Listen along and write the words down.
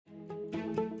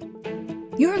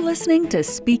You're listening to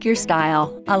Speak Your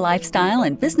Style, a lifestyle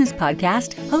and business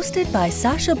podcast hosted by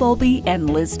Sasha Bolby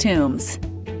and Liz Toombs.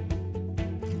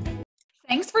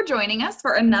 Thanks for joining us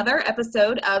for another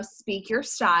episode of Speak Your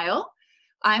Style.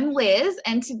 I'm Liz,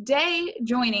 and today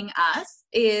joining us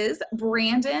is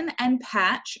Brandon and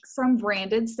Patch from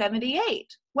Branded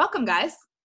 78. Welcome, guys.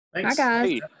 Thanks. Hi, guys.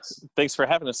 Hey, thanks for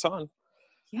having us on.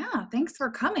 Yeah, thanks for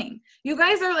coming. You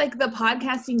guys are like the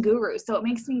podcasting gurus, so it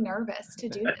makes me nervous to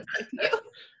do this with you.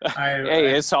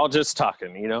 It's all just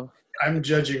talking, you know. I'm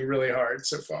judging really hard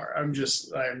so far. I'm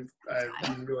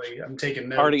taking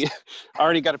notes.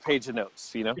 Already got a page of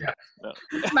notes, you know. Yeah. No.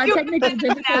 My technical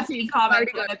difficulties comment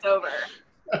when it's over.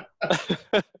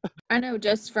 I know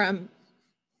just from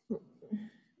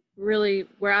really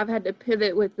where I've had to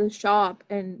pivot with the shop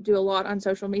and do a lot on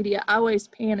social media, I always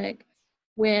panic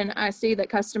when I see that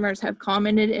customers have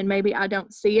commented and maybe I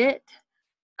don't see it.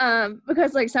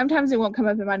 Because like sometimes it won't come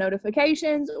up in my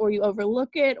notifications or you overlook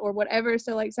it or whatever.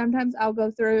 So like sometimes I'll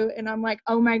go through and I'm like,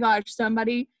 oh my gosh,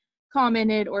 somebody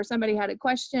commented or somebody had a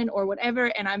question or whatever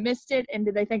and I missed it. And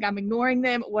do they think I'm ignoring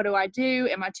them? What do I do?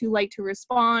 Am I too late to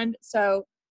respond? So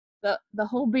the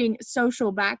whole being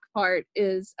social back part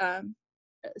is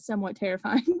somewhat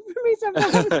terrifying for me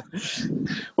sometimes.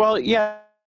 Well, yeah,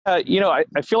 I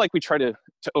feel like we try to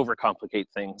overcomplicate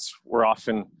things. We're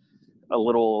often a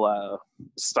little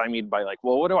stymied by like,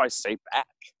 well, what do I say back?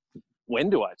 When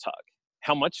do I talk?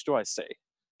 How much do I say?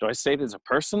 Do I say it as a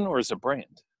person or as a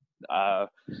brand?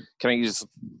 Can I use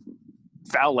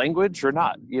foul language or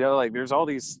not? You know, like there's all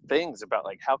these things about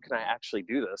like, how can I actually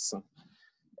do this? And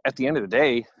at the end of the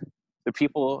day, the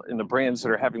people and the brands that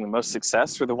are having the most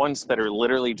success are the ones that are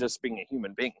literally just being a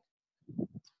human being.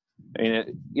 I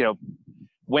mean,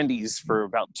 Wendy's for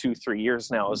about 2-3 years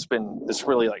now has been this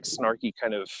really like snarky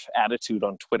kind of attitude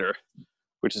on Twitter,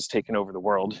 which has taken over the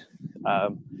world.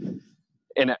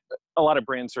 And a lot of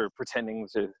brands are pretending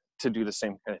to do the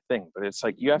same kind of thing, but it's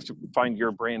like, you have to find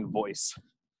your brand voice,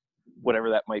 whatever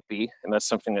that might be. And that's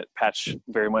something that Patch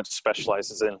very much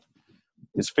specializes in,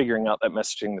 is figuring out that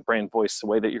messaging, the brand voice, the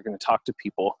way that you're going to talk to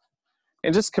people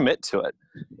and just commit to it.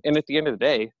 And at the end of the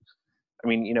day, I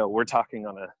mean, we're talking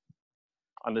on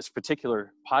this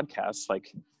particular podcast,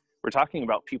 like we're talking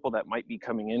about people that might be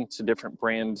coming into different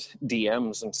brand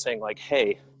DMs and saying like,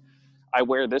 hey, I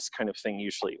wear this kind of thing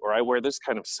usually, or I wear this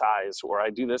kind of size, or I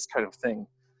do this kind of thing.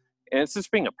 And it's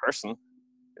just being a person.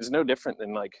 It's no different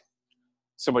than like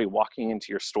somebody walking into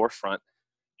your storefront,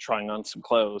 trying on some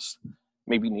clothes,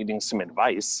 maybe needing some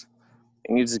advice,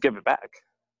 and you just give it back.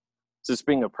 It's just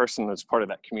being a person that's part of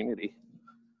that community.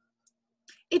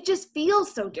 It just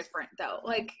feels so different though.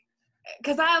 Like,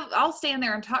 because I'll stand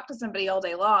there and talk to somebody all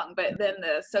day long, but then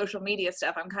the social media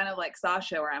stuff, I'm kind of like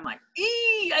Sasha, where I'm like,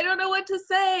 I don't know what to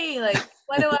say. Like,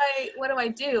 what do I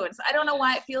do? And so I don't know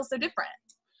why it feels so different.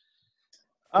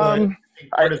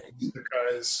 Part of it is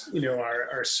because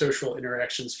our social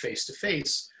interactions face to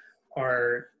face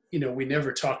are, we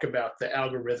never talk about the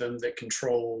algorithm that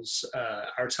controls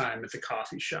our time at the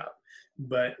coffee shop,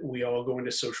 but we all go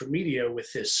into social media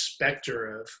with this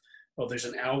specter of, well, there's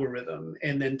an algorithm.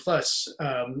 And then plus,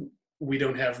 we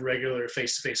don't have regular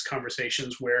face-to-face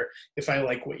conversations where if I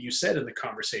like what you said in the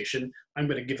conversation, I'm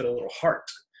going to give it a little heart.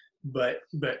 But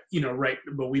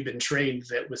we've been trained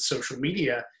that with social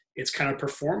media, it's kind of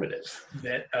performative,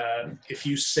 that if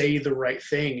you say the right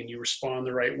thing and you respond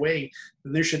the right way,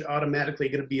 then there should automatically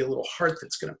going to be a little heart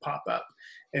that's going to pop up.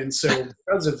 And so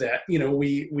because of that,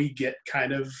 we get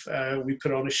kind of, we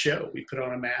put on a show, we put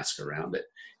on a mask around it.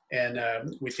 And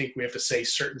we think we have to say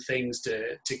certain things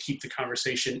to keep the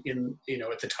conversation in,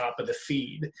 at the top of the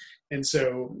feed. And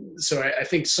so I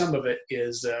think some of it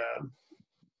is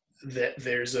that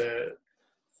there's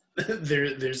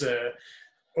a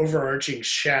overarching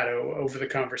shadow over the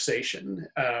conversation.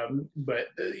 But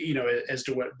as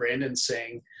to what Brandon's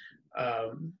saying,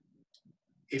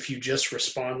 if you just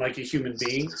respond like a human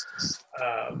being,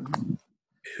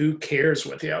 who cares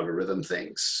what the algorithm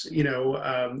thinks?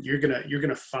 You're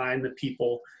gonna find the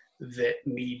people that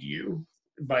need you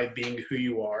by being who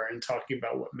you are and talking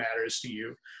about what matters to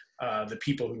you. The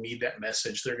people who need that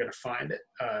message, they're gonna find it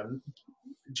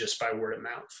just by word of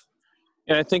mouth.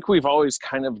 And I think we've always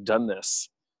kind of done this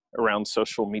around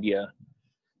social media.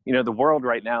 The world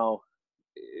right now,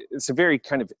 it's a very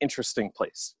kind of interesting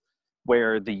place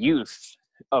where the youth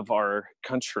of our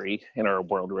country, in our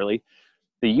world really,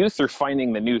 the youth are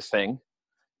finding the new thing,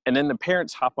 and then the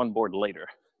parents hop on board later.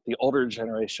 The older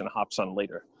generation hops on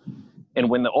later. And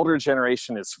when the older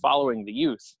generation is following the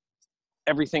youth,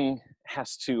 everything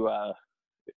has to,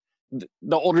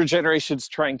 the older generation's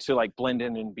trying to like blend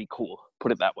in and be cool,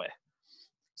 put it that way.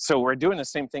 So we're doing the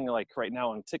same thing like right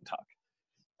now on TikTok.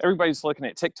 Everybody's looking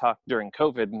at TikTok during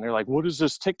COVID and they're like, what is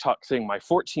this TikTok thing? My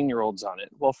 14-year-old's on it.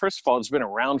 Well, first of all, it's been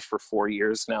around for 4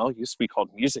 years now. It used to be called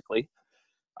Musical.ly.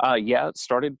 Yeah, it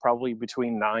started probably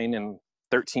between 9 and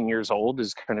 13 years old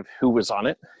is kind of who was on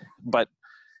it. But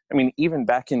I mean, even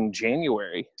back in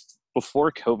January,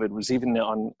 before COVID was even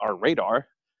on our radar,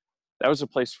 that was a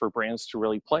place for brands to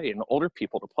really play and older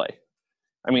people to play.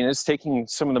 I mean, it's taking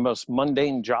some of the most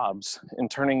mundane jobs and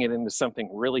turning it into something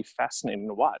really fascinating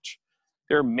to watch.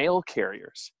 There are mail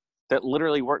carriers that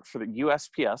literally work for the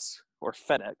USPS or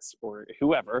FedEx or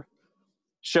whoever,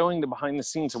 showing the behind the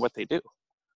scenes of what they do.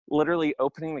 Literally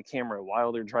opening the camera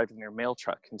while they're driving their mail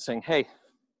truck and saying, hey,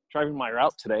 driving my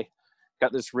route today,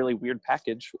 got this really weird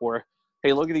package. Or,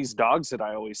 hey, look at these dogs that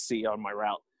I always see on my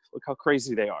route. Look how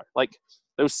crazy they are. Like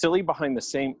those silly behind the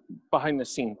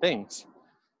scene things.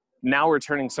 Now we're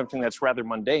turning something that's rather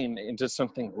mundane into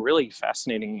something really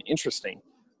fascinating and interesting,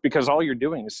 because all you're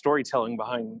doing is storytelling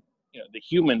behind, the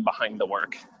human behind the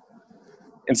work.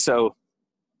 And so,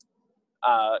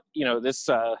 this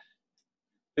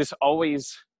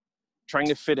always trying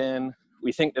to fit in.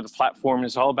 We think that the platform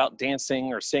is all about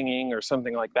dancing or singing or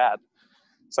something like that.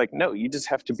 It's like, no, you just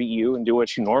have to be you and do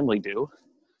what you normally do,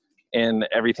 and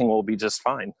everything will be just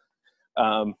fine.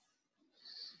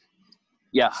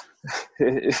 Yeah,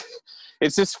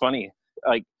 it's just funny.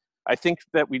 Like, I think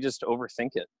that we just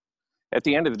overthink it. At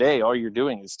the end of the day, all you're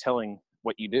doing is telling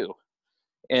what you do.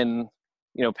 And,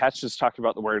 Pat's just talked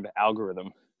about the word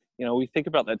algorithm. We think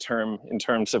about that term in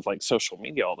terms of like social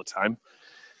media all the time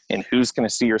and who's going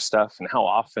to see your stuff and how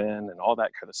often and all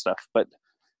that kind of stuff. But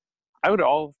I would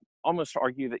almost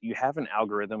argue that you have an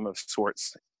algorithm of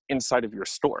sorts inside of your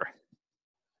store.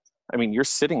 I mean, you're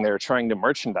sitting there trying to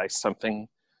merchandise something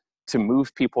to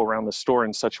move people around the store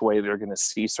in such a way they're going to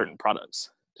see certain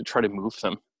products, to try to move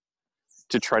them,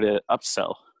 to try to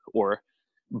upsell or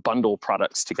bundle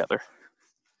products together.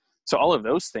 So all of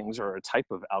those things are a type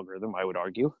of algorithm, I would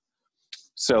argue.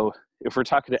 So if we're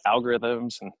talking to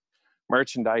algorithms and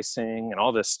merchandising and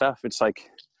all this stuff, it's like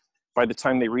by the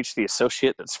time they reach the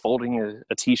associate that's folding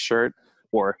a t-shirt,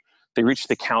 or they reach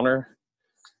the counter,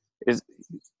 is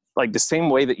like the same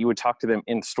way that you would talk to them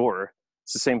in store.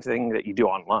 It's the same thing that you do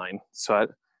online. So,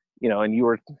 and you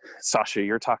were, Sasha,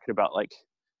 you're talking about like,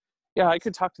 yeah, I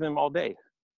could talk to them all day.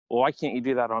 Well, why can't you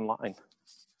do that online?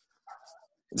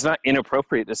 It's not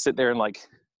inappropriate to sit there and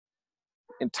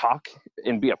talk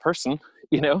and be a person,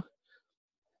 I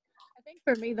think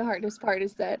for me, the hardest part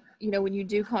is that, when you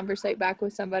do conversate back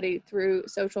with somebody through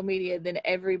social media, then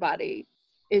everybody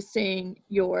is seeing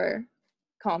your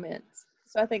comments.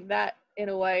 So I think that in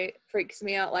a way freaks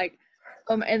me out. Like,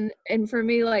 and for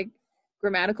me, like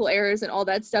grammatical errors and all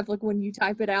that stuff, like when you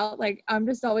type it out, like I'm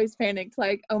just always panicked,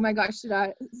 like, oh my gosh, did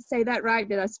I say that right?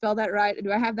 Did I spell that right?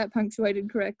 Do I have that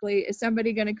punctuated correctly? Is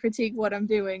somebody going to critique what I'm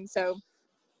doing? So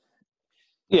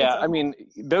yeah, I mean,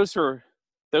 those are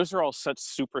all such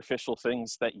superficial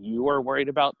things that you are worried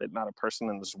about that not a person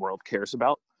in this world cares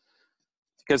about.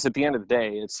 Because at the end of the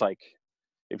day, it's like,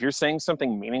 if you're saying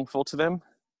something meaningful to them,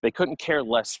 they couldn't care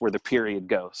less where the period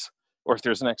goes, or if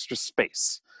there's an extra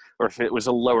space, or if it was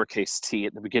a lowercase t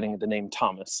at the beginning of the name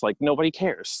Thomas. Like, nobody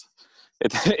cares.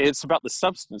 It's about the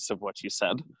substance of what you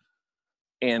said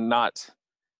and not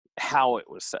how it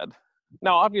was said.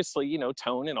 Now, obviously,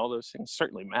 tone and all those things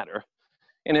certainly matter.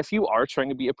 And if you are trying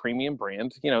to be a premium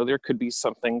brand, there could be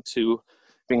something to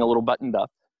being a little buttoned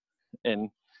up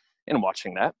and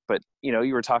watching that. But,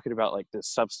 you were talking about like the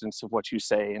substance of what you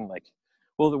say and like,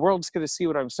 well, the world's going to see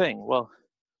what I'm saying. Well,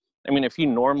 I mean, if you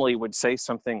normally would say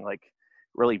something like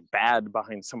really bad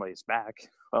behind somebody's back,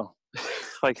 well,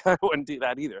 like I wouldn't do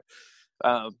that either.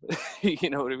 You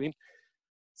know what I mean?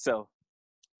 So,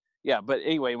 yeah, but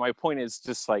anyway, my point is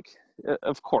just like,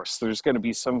 of course, there's going to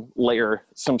be some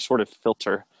sort of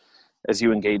filter as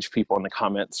you engage people in the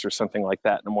comments or something like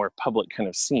that in a more public kind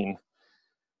of scene.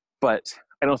 But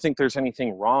I don't think there's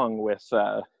anything wrong with,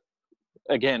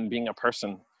 again, being a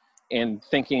person and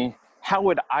thinking, how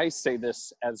would I say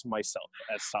this as myself,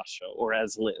 as Sasha, or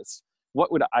as Liz?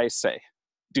 What would I say?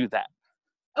 Do that.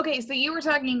 Okay, so you were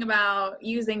talking about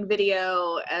using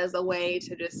video as a way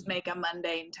to just make a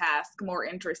mundane task more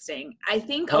interesting. I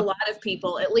think a lot of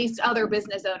people, at least other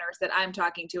business owners that I'm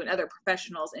talking to and other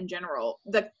professionals in general,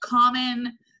 the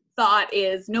common thought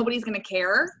is nobody's going to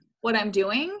care what I'm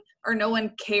doing, or no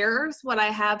one cares what I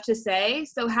have to say.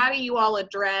 So how do you all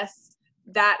address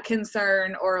that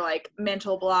concern or like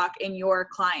mental block in your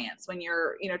clients when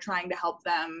you're, trying to help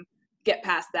them get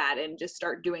past that and just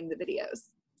start doing the videos?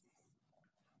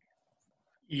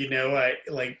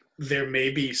 There may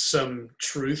be some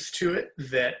truth to it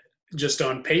that, just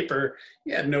on paper,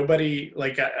 yeah, nobody,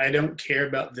 like, I don't care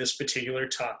about this particular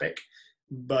topic,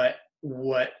 but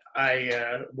what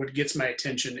gets my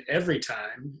attention every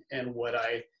time, and what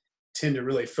I tend to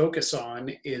really focus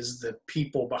on, is the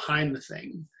people behind the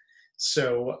thing.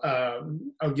 So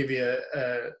I'll give you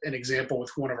an example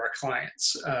with one of our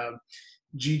clients,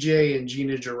 GJ and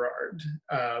Gina Gerard.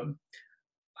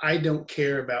 I don't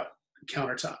care about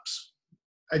countertops.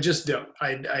 I just don't.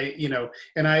 And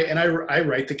I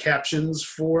write the captions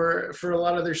for a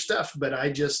lot of their stuff, but I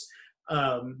just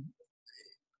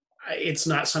it's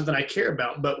not something I care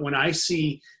about. But when I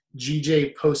see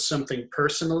GJ post something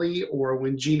personally, or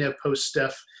when Gina posts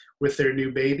stuff with their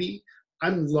new baby,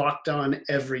 I'm locked on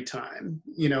every time.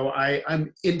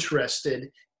 I'm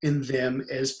interested in them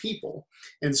as people,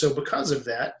 and so because of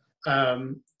that,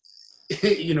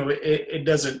 it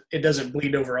doesn't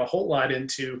bleed over a whole lot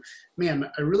into, man,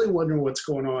 I really wonder what's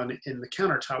going on in the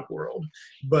countertop world.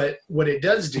 But what it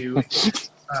does do,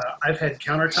 I've had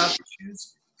countertop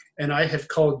issues, and I have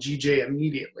called GJ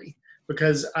immediately,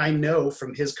 because I know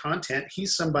from his content,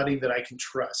 he's somebody that I can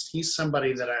trust. He's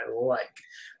somebody that I like.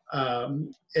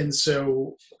 And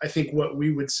so I think what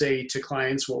we would say to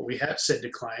clients, what we have said to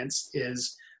clients,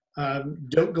 is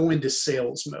don't go into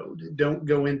sales mode. Don't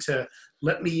go into,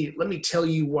 let me tell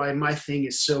you why my thing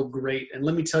is so great, and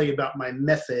let me tell you about my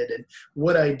method and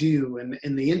what I do,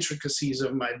 and the intricacies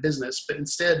of my business. But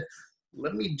instead,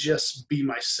 let me just be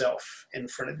myself in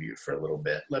front of you for a little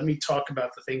bit. Let me talk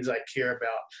about the things I care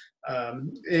about.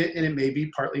 And it may be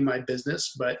partly my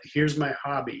business, but here's my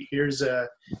hobby. Here's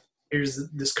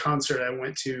this concert I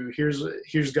went to.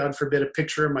 Here's God forbid, a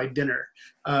picture of my dinner.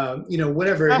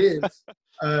 Whatever it is,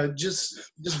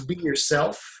 just be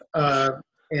yourself.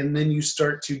 And then you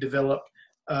start to develop,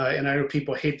 and I know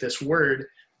people hate this word,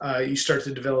 you start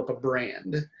to develop a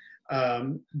brand.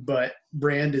 But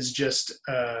brand is just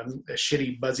a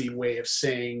shitty, buzzy way of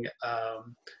saying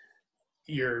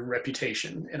your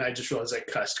reputation. And I just realized I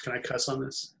cussed. Can I cuss on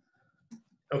this?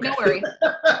 Okay. No worries.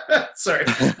 Sorry.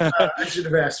 I should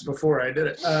have asked before I did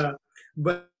it.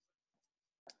 But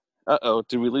Uh-oh,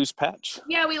 did we lose Patch?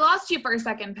 Yeah, we lost you for a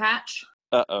second, Patch.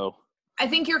 Uh-oh. I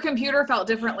think your computer felt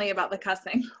differently about the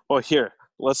cussing. Well, here,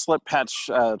 let's let Patch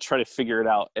try to figure it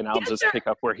out, and I'll just pick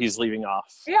up where he's leaving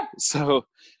off. Yeah. So,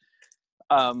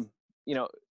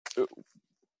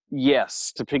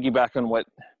 yes, to piggyback on what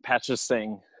Patch is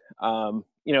saying,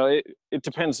 it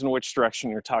depends on which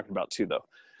direction you're talking about too, though.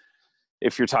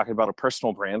 If you're talking about a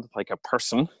personal brand, like a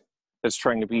person that's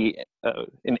trying to be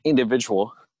an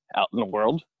individual out in the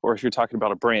world, or if you're talking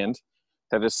about a brand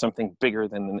that is something bigger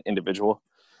than an individual.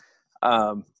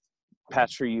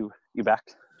 Patch, are you back?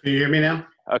 Can you hear me now?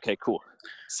 Okay, cool.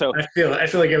 So I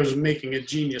feel like I was making a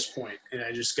genius point, and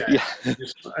I just got. Yeah.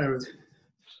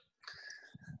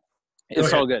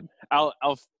 It's all good.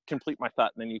 I'll complete my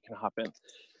thought, and then you can hop in.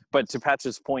 But to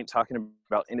Patch's point, talking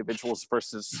about individuals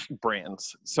versus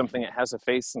brands, something that has a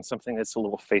face and something that's a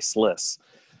little faceless.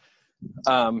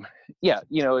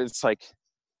 It's like,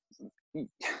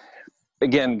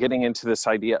 again, getting into this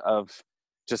idea of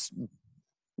just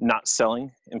not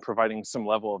selling and providing some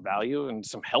level of value and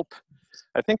some help.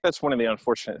 I think that's one of the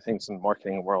unfortunate things in the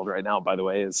marketing world right now, by the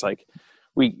way, is like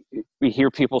we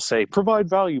hear people say, provide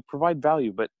value,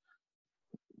 but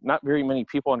not very many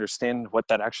people understand what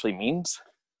that actually means.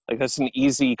 Like, that's an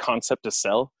easy concept to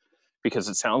sell because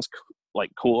it sounds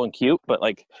like cool and cute, but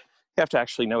like you have to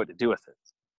actually know what to do with it,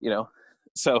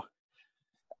 So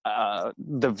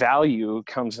the value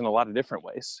comes in a lot of different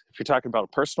ways. If you're talking about a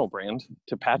personal brand,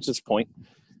 to Patch's point,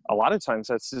 a lot of times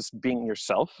that's just being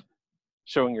yourself,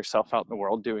 showing yourself out in the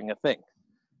world, doing a thing.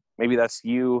 Maybe that's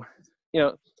you,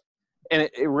 and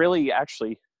it really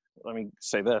actually, let me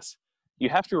say this, you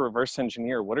have to reverse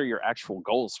engineer what are your actual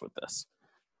goals with this.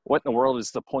 What in the world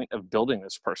is the point of building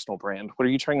this personal brand? What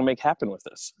are you trying to make happen with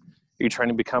this? Are you trying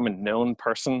to become a known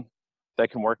person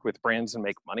that can work with brands and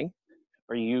make money?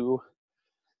 Are you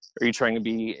trying to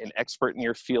be an expert in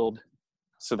your field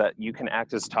so that you can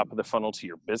act as top of the funnel to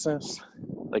your business?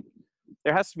 Like,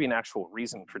 there has to be an actual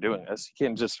reason for doing this. You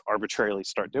can't just arbitrarily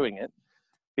start doing it,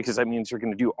 because that means you're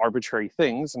going to do arbitrary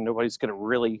things and nobody's going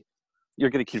to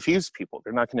you're going to confuse people.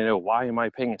 They're not going to know, why am I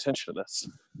paying attention to this?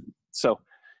 So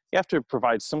you have to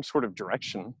provide some sort of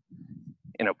direction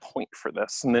and a point for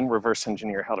this, and then reverse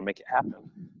engineer how to make it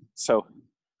happen. So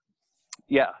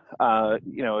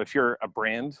if you're a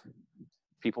brand,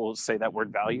 people say that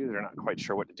word value, they're not quite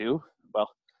sure what to do. Well,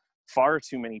 far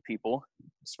too many people,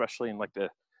 especially in like the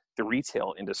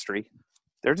retail industry,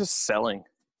 they're just selling.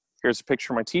 Here's a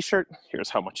picture of my t-shirt. Here's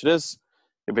how much it is.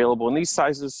 Available in these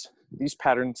sizes, these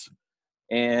patterns,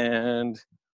 and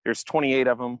there's 28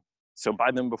 of them. So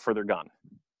buy them before they're gone.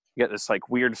 You get this like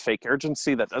weird fake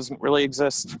urgency that doesn't really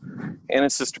exist, and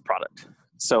it's just a product.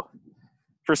 So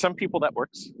for some people that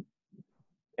works.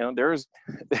 You know, there's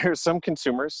some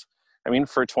consumers, I mean,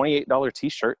 for a $28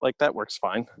 t-shirt, like that works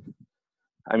fine.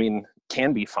 I mean,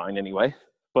 can be fine anyway.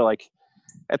 But like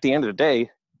at the end of the day,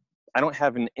 I don't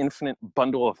have an infinite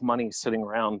bundle of money sitting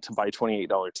around to buy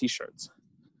 $28 t-shirts.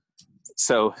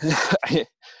 So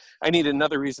I need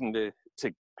another reason to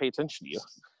pay attention to you.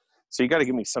 So you got to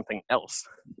give me something else.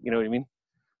 You know what I mean?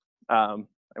 I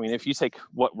mean, if you take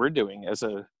what we're doing as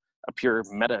a pure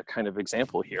meta kind of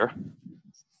example here,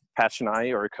 Patch and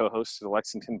I are co-hosts of the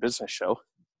Lexington Business Show.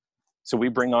 So we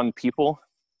bring on people,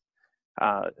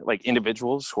 like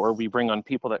individuals, or we bring on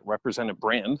people that represent a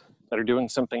brand that are doing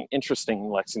something interesting in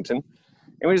Lexington.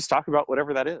 And we just talk about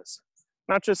whatever that is.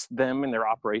 Not just them and their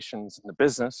operations and the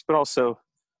business, but also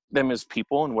them as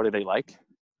people and what do they like.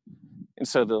 And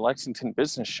so the Lexington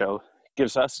Business Show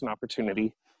gives us an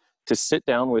opportunity to sit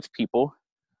down with people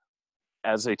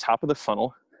as a top of the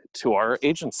funnel to our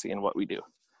agency and what we do.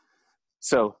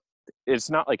 So it's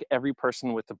not like every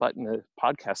person with the butt in the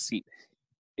podcast seat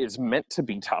is meant to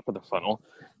be top of the funnel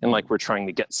and like we're trying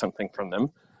to get something from them.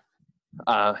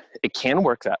 It can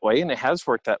work that way, and it has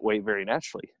worked that way very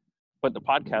naturally. But the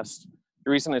podcast,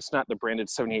 the reason it's not the Branded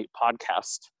 78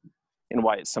 podcast and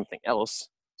why it's something else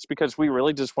is because we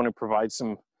really just want to provide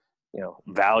some, you know,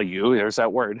 value, there's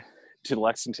that word, to the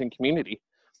Lexington community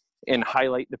and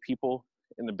highlight the people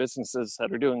and the businesses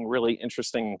that are doing really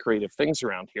interesting and creative things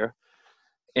around here,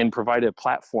 and provide a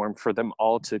platform for them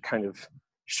all to kind of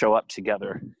show up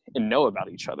together and know about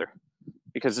each other,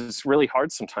 because it's really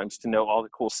hard sometimes to know all the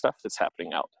cool stuff that's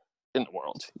happening out in the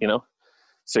world, you know?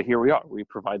 So here we are, we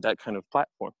provide that kind of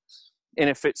platform. And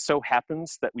if it so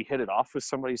happens that we hit it off with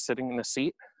somebody sitting in the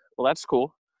seat, well, that's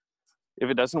cool. If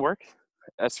it doesn't work,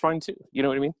 that's fine too. You know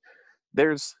what I mean?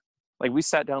 There's, like, we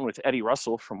sat down with Eddie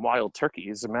Russell from Wild Turkey.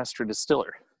 He's a master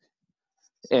distiller.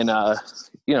 And,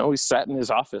 you know, we sat in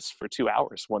his office for 2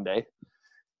 hours one day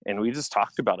and we just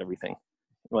talked about everything.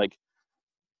 Like,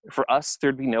 for us,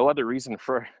 there'd be no other reason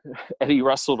for Eddie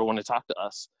Russell to want to talk to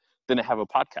us than to have a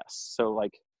podcast. So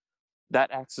like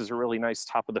that acts as a really nice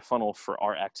top of the funnel for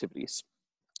our activities.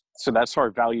 So that's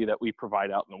our value that we provide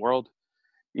out in the world.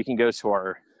 You can go to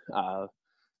our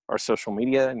social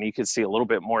media and you can see a little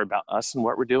bit more about us and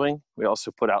what we're doing. We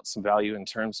also put out some value in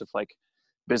terms of like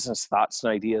business thoughts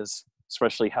and ideas,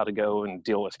 especially how to go and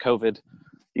deal with COVID.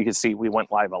 You can see we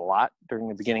went live a lot during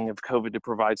the beginning of COVID to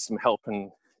provide some help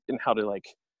in how to like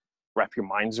wrap your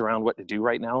minds around what to do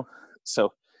right now.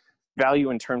 So value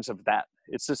in terms of that.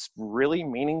 It's just really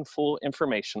meaningful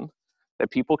information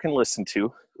that people can listen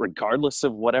to regardless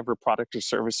of whatever product or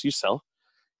service you sell,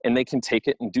 and they can take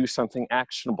it and do something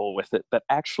actionable with it that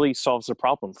actually solves a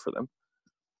problem for them.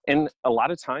 And a lot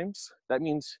of times that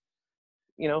means,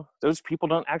 you know, those people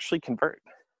don't actually convert.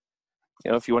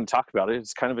 You know, if you want to talk about it,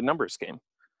 it's kind of a numbers game.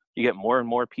 You get more and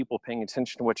more people paying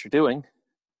attention to what you're doing.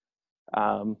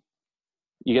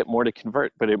 You get more to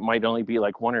convert, but it might only be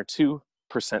like 1 or 2%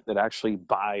 that actually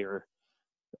buy or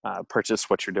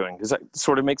purchase what you're doing. Does that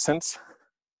sort of make sense?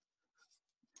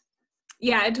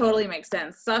 Yeah, it totally makes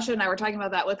sense. Sasha and I were talking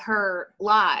about that with her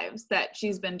lives that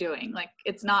she's been doing. Like,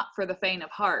 it's not for the faint of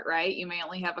heart, right? You may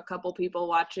only have a couple people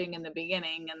watching in the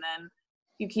beginning, and then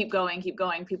you keep going,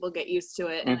 people get used to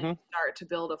it, and then you start to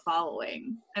build a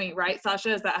following. I mean, right,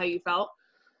 Sasha? Is that how you felt?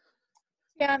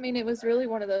 Yeah, I mean, it was really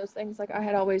one of those things, like I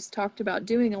had always talked about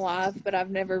doing a live, but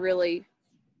I've never really,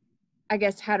 I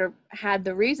guess, had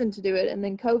the reason to do it. And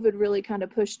then COVID really kind of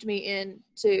pushed me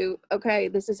into, okay,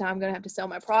 this is how I'm going to have to sell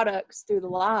my products through the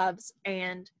lives.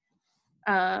 And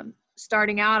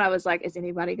starting out, I was like, is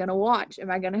anybody going to watch?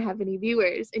 Am I going to have any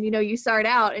viewers? And, you know, you start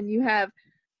out and you have,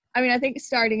 I mean, I think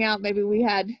starting out, maybe we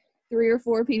had 3 or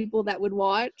 4 people that would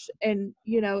watch, and,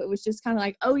 you know, it was just kind of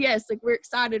like, oh yes, like we're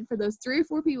excited for those 3 or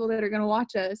 4 people that are going to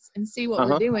watch us and see what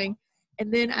we're doing.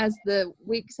 And then as the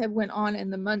weeks have went on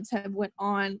and the months have went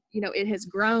on, you know, it has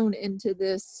grown into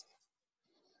this,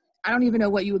 I don't even know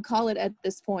what you would call it at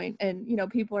this point. And, you know,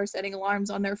 people are setting alarms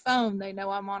on their phone. They know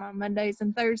I'm on Mondays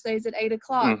and Thursdays at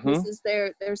 8:00. This is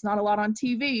there's not a lot on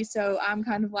TV. So I'm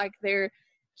kind of like their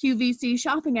QVC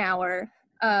shopping hour.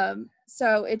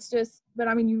 So it's just, but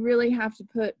I mean, you really have to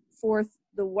put forth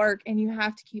the work and you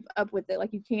have to keep up with it.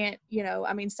 Like, you can't, you know,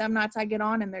 I mean, some nights I get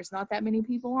on and there's not that many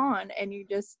people on, and you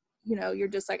just, you know, you're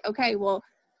just like, okay, well,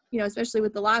 you know, especially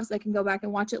with the lives, they can go back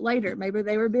and watch it later. Maybe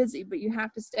they were busy, but you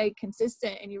have to stay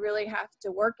consistent and you really have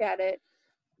to work at it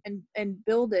and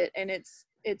build it. And it's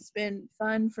been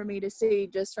fun for me to see,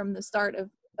 just from the start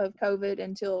of COVID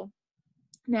until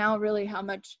now, really how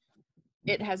much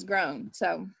it has grown.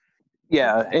 So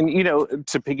Yeah. And, you know,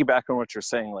 to piggyback on what you're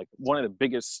saying, like one of the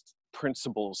biggest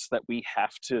principles that we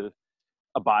have to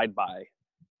abide by,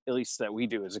 at least that we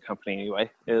do as a company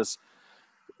anyway, is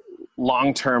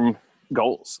long-term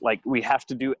goals. Like we have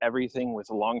to do everything with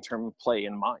a long-term play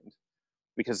in mind,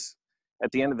 because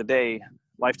at the end of the day,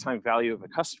 lifetime value of a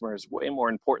customer is way more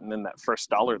important than that first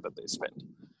dollar that they spend.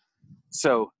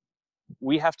 So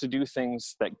we have to do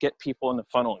things that get people in the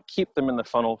funnel and keep them in the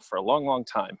funnel for a long, long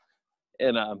time.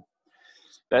 And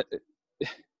that,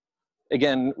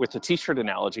 again, with the t-shirt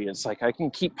analogy, it's like I can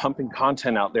keep pumping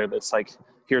content out there that's like,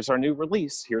 here's our new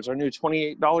release, here's our new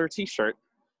 $28 t-shirt.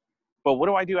 But what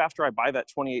do I do after I buy that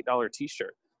 $28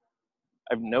 t-shirt?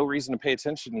 I have no reason to pay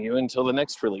attention to you until the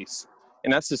next release.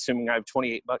 And that's assuming I have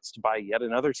 $28 to buy yet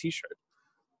another t-shirt.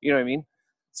 You know what I mean?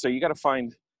 So you got to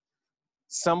find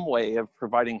some way of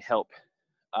providing help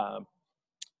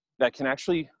that can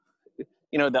actually,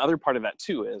 you know, the other part of that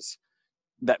too is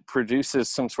that produces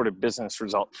some sort of business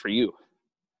result for you.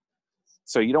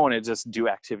 So you don't want to just do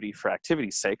activity for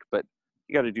activity's sake, but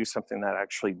you got to do something that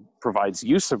actually provides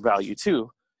use of value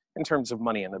too, in terms of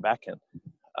money in the back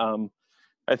end.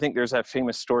 I think there's that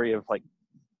famous story of like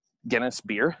Guinness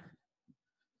beer.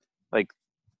 Like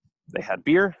they had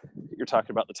beer. You're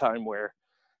talking about the time where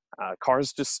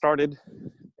cars just started,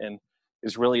 and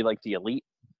is really like the elite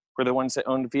were the ones that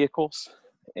owned vehicles.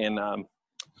 And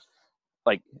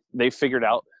like they figured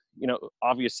out, you know,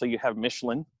 obviously you have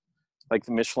Michelin, like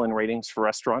the Michelin ratings for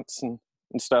restaurants and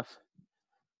stuff.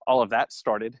 All of that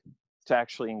started to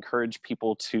actually encourage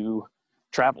people to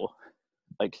travel.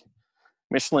 Like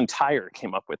Michelin Tire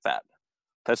came up with that.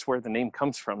 That's where the name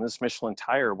comes from. This Michelin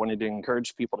Tire wanted to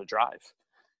encourage people to drive.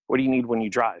 What do you need when you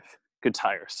drive? Good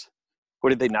tires. What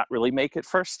did they not really make at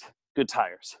first? Good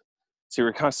tires. So you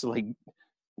were constantly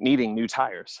needing new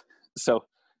tires. So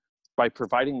by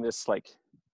providing this like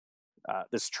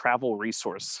this travel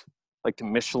resource, like the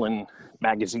Michelin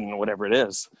magazine or whatever it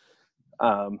is,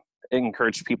 it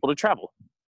encouraged people to travel.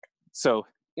 So,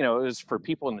 you know, it was for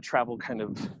people in the travel kind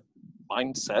of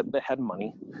mindset that had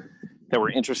money, that were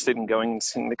interested in going and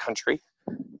seeing the country,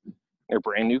 their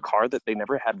brand new car that they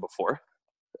never had before.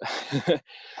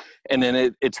 And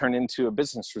then it turned into a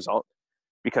business result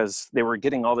because they were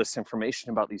getting all this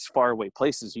information about these faraway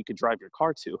places you could drive your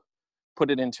car to, put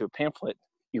it into a pamphlet,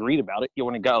 you read about it, you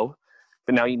want to go,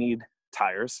 but now you need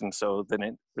tires. And so then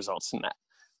it results in that.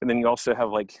 And then you also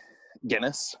have like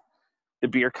Guinness. The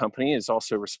beer company is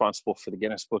also responsible for the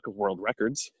Guinness Book of World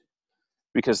Records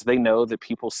because they know that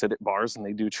people sit at bars and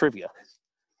they do trivia.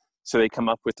 So they come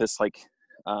up with this like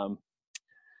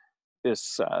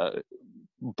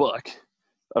book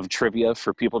of trivia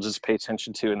for people to just pay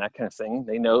attention to and that kind of thing.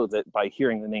 They know that by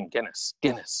hearing the name Guinness,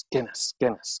 Guinness, Guinness,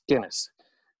 Guinness, Guinness,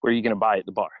 where are you going to buy at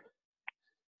the bar?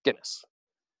 Guinness.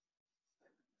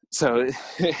 So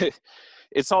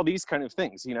it's all these kind of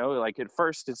things, you know, like at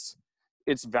first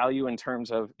it's value in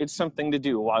terms of it's something to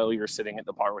do while you're sitting at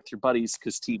the bar with your buddies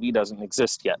because TV doesn't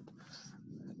exist yet.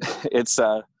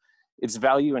 It's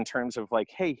value in terms of like,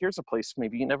 hey, here's a place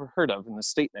maybe you never heard of in the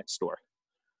state next door.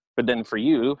 But then for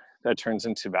you, that turns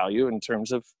into value in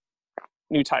terms of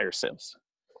new tire sales.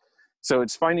 So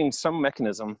it's finding some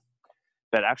mechanism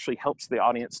that actually helps the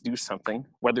audience do something,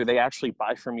 whether they actually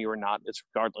buy from you or not, it's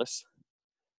regardless.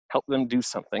 Help them do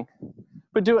something,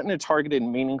 but do it in a targeted,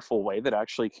 meaningful way that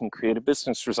actually can create a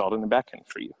business result in the back end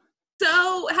for you.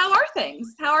 So how are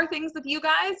things? How are things with you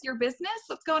guys, your business?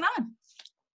 What's going on?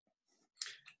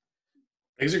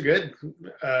 Things are good.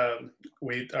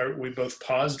 We both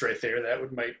paused right there.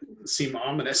 That might seem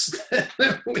ominous.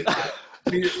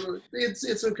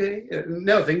 It's okay.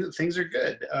 No, things are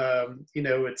good. You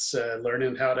know, it's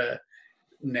learning how to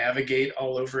navigate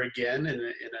all over again in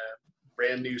a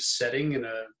brand new setting, in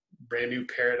a brand new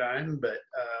paradigm. But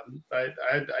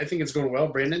I think it's going well.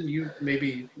 Brandon, you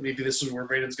maybe this is where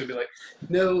Brandon's going to be like,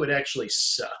 no, it actually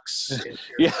sucks.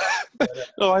 Yeah.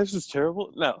 Oh, this is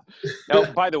terrible. No.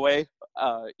 By the way,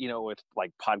 you know, with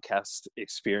like podcast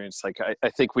experience, like I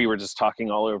think we were just talking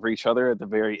all over each other at the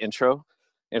very intro.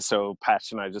 And so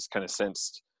Patch and I just kind of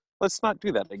sensed, let's not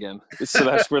do that again. So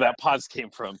that's where that pause came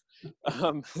from.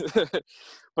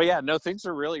 But yeah, no, things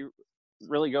are really,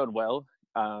 really going well.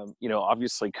 You know,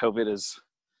 obviously COVID is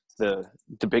the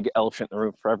big elephant in the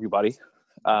room for everybody.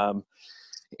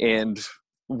 And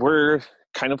we're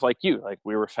kind of like you, like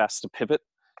we were fast to pivot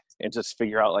and just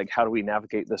figure out like, how do we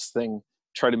navigate this thing,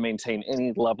 try to maintain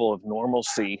any level of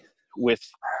normalcy with,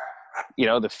 you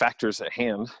know, the factors at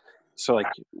hand. So like,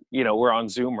 you know, we're on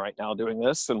Zoom right now doing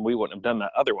this and we wouldn't have done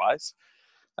that otherwise.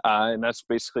 And that's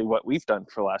basically what we've done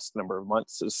for the last number of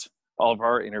months is all of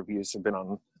our interviews have been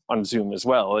on Zoom as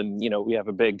well. And, you know, we have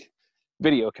a big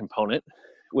video component,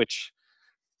 which,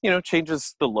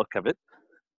 changes the look of it,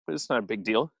 but it's not a big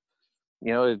deal.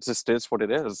 It just is what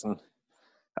it is. And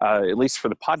at least for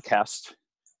the podcast,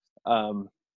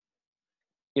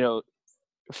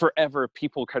 forever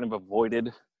people kind of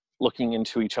avoided looking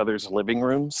into each other's living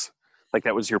rooms. Like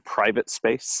that was your private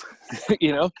space,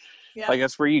 Yeah. Like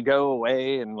that's where you go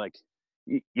away, and like,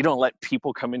 you don't let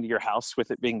people come into your house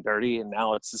with it being dirty. And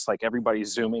now it's just like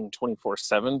everybody's Zooming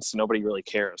 24/7. So nobody really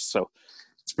cares. So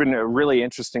it's been a really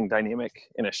interesting dynamic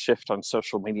and a shift on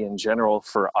social media in general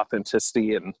for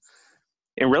authenticity and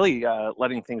really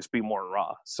letting things be more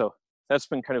raw. So that's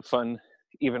been kind of fun,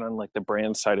 even on like the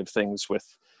brand side of things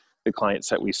with the clients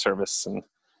that we service, and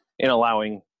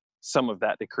allowing some of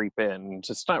that to creep in,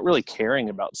 just not really caring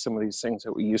about some of these things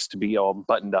that we used to be all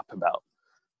buttoned up about.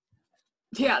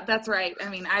 Yeah, that's right. I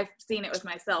mean, I've seen it with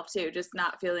myself too, just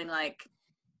not feeling like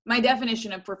my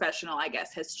definition of professional, I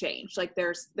guess, has changed. Like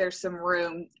there's some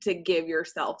room to give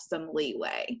yourself some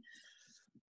leeway.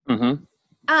 Mm-hmm.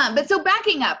 But so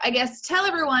backing up, I guess, tell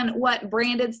everyone what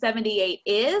Branded 78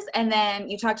 is, and then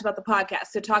you talked about the podcast.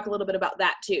 So talk a little bit about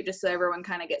that too, just so everyone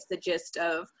kind of gets the gist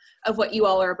of what you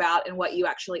all are about and what you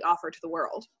actually offer to the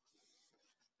world.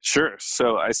 Sure.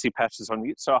 So I see Patches on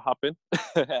mute, so I'll hop in.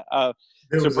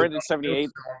 So Branded 78.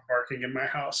 Barking in my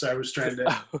house. I was trying to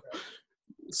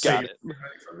got it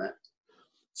from that.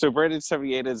 So Branded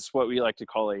 78 is what we like to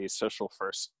call a social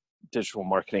first digital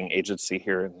marketing agency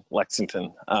here in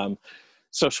Lexington.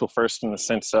 Social first in the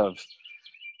sense of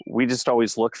we just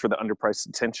always look for the underpriced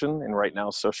attention, and right now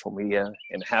social media,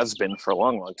 and has been for a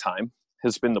long, long time,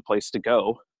 has been the place to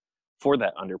go for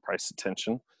that underpriced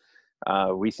attention.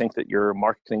 We think that your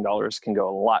marketing dollars can go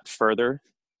a lot further,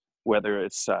 whether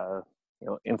it's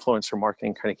influencer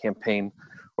marketing kind of campaign,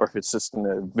 or if it's just in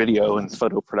the video and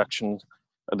photo production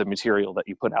of the material that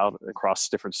you put out across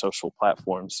different social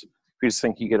platforms. We just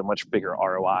think you get a much bigger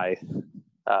ROI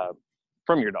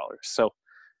from your dollars. So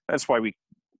that's why we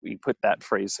put that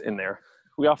phrase in there.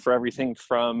 We offer everything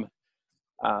from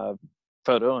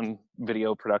photo and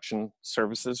video production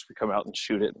services. We come out and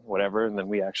shoot it, whatever, and then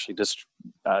we actually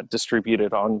distribute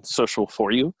it on social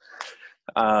for you.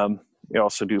 We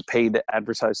also do paid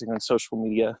advertising on social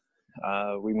media.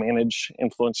 We manage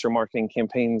influencer marketing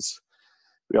campaigns.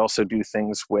 We also do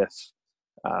things with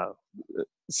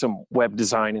some web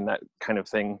design and that kind of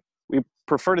thing. We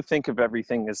prefer to think of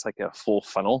everything as like a full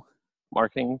funnel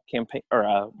marketing campaign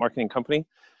or marketing company.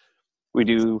 We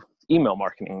do email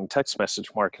marketing, text message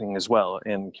marketing as well,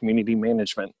 and community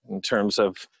management in terms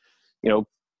of,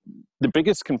 the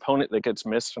biggest component that gets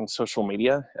missed on social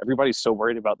media. Everybody's so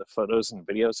worried about the photos and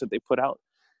videos that they put out,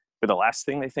 but the last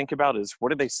thing they think about is what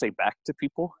do they say back to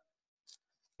people?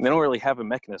 And they don't really have a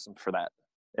mechanism for that.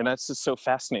 And that's just so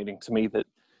fascinating to me that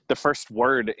the first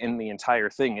word in the entire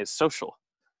thing is social,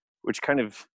 which kind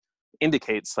of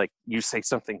indicates like you say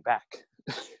something back.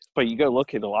 But you go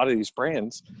look at a lot of these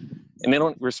brands and they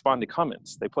don't respond to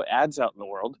comments. They put ads out in the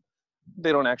world.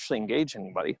 They don't actually engage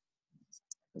anybody.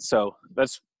 So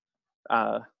that's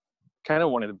kind of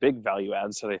one of the big value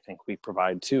adds that I think we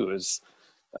provide too, is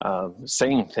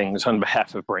saying things on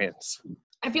behalf of brands.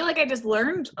 I feel like I just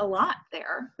learned a lot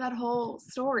there. That whole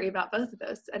story about both of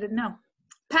those. I didn't know.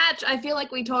 Patch, I feel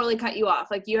like we totally cut you off.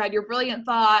 Like you had your brilliant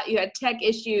thought, you had tech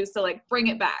issues, so like bring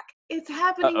it back. It's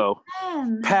happening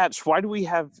again. Patch, why do we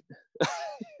have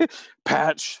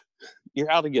Patch?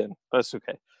 You're out again. That's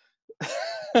okay.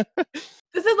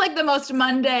 This is like the most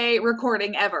Monday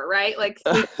recording ever, right? Like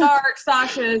we start,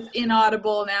 Sasha's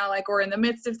inaudible now, like we're in the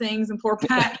midst of things, and poor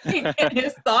Pat can't get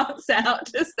his thoughts out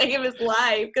to save his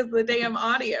life because the damn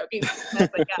audio keeps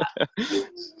messing up.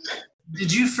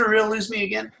 Did you for real lose me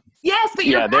again? Yes, but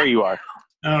you're there you are.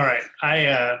 All right.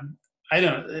 I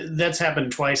don't, that's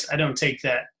happened twice. I don't take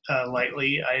that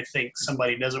lightly. I think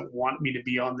somebody doesn't want me to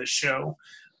be on this show.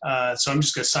 So I'm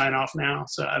just going to sign off now.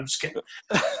 So I'm just kidding.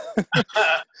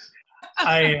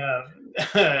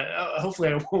 Hopefully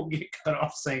I won't get cut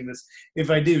off saying this. If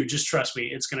I do, just trust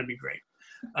me, it's going to be great.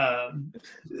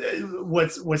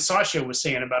 What Sasha was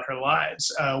saying about her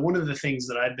lives, one of the things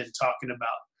that I've been talking about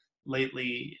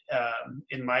lately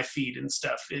in my feed and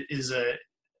stuff is a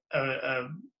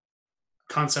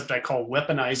concept I call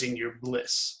weaponizing your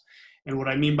bliss. And what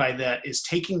I mean by that is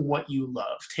taking what you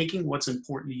love, taking what's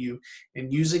important to you,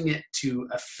 and using it to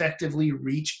effectively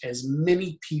reach as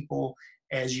many people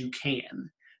as you can.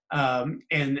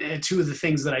 And two of the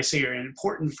things that I say are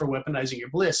important for weaponizing your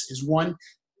bliss is one,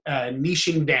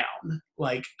 niching down.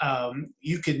 Like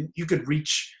you could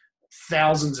reach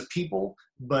thousands of people,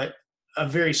 but a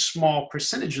very small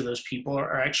percentage of those people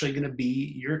are actually going to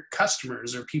be your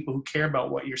customers or people who care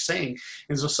about what you're saying.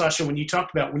 And so, Sasha, when you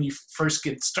talked about when you first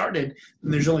get started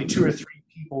and there's only 2 or 3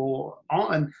 people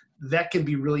on, that can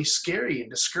be really scary and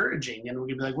discouraging. And we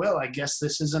can be like, well, I guess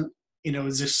this isn't,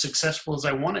 as successful as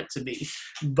I want it to be.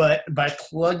 But by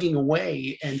plugging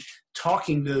away and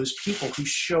talking to those people who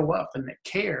show up and that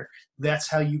care, that's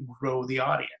how you grow the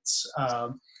audience.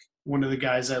 One of the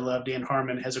guys I love, Dan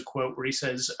Harmon, has a quote where he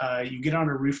says, you get on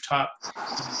a rooftop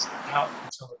out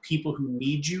until the people who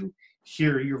need you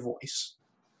hear your voice.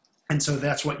 And so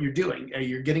that's what you're doing.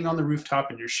 You're getting on the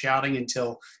rooftop and you're shouting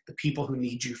until the people who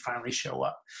need you finally show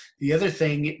up. The other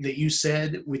thing that you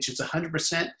said, which is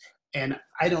 100%, and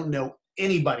I don't know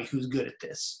anybody who's good at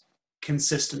this,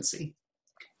 consistency.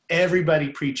 Everybody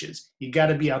preaches. You got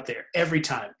to be out there every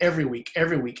time, every week.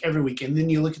 And then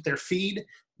you look at their feed,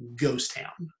 ghost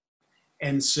town.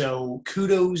 And so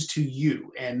kudos to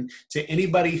you and to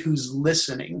anybody who's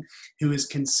listening, who is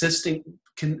consistently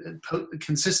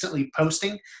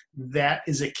posting. That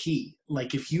is a key.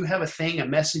 Like if you have a thing, a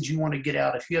message you want to get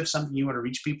out, if you have something you want to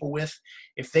reach people with,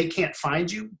 if they can't find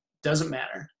you, doesn't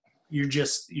matter.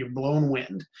 You're blowing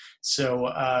wind.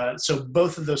 So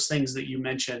both of those things that you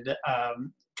mentioned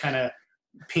kind of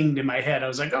pinged in my head. I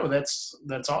was like, oh,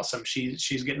 that's awesome.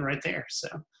 She's getting right there. So.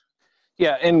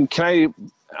 Yeah, and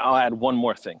I'll add one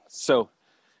more thing. So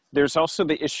there's also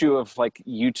the issue of like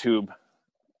YouTube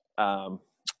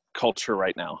culture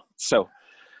right now. So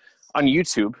on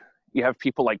YouTube, you have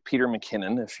people like Peter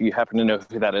McKinnon, if you happen to know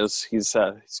who that is. He's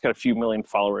got a few million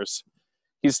followers.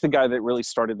 He's the guy that really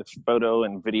started the photo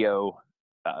and video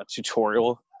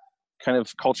tutorial kind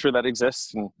of culture that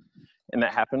exists and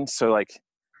that happens. So like,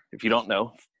 if you don't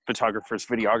know, photographers,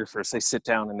 videographers, they sit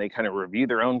down and they kind of review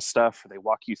their own stuff, or they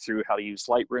walk you through how to use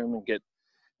Lightroom and get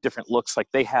different looks like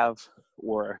they have,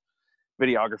 or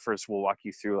videographers will walk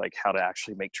you through like how to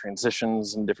actually make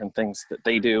transitions and different things that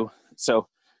they do. So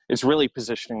it's really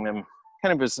positioning them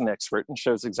kind of as an expert and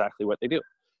shows exactly what they do.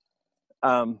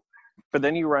 But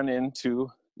then you run into,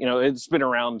 it's been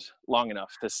around long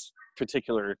enough, this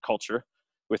particular culture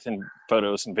within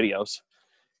photos and videos.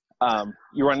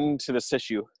 You run into this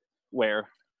issue where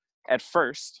at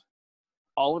first,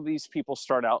 all of these people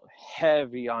start out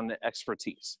heavy on the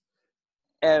expertise.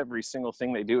 Every single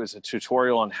thing they do is a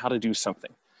tutorial on how to do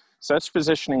something. So that's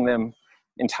positioning them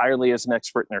entirely as an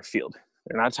expert in their field.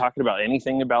 They're not talking about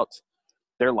anything about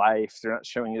their life. They're not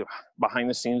showing you behind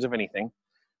the scenes of anything,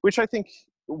 which I think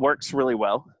works really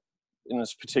well in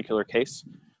this particular case.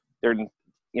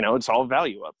 It's all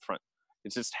value up front.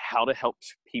 It's just how to help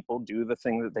people do the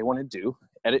thing that they want to do.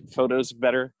 Edit photos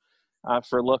better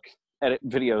for a look, edit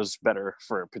videos better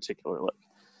for a particular look.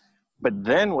 But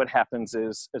then what happens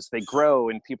is, as they grow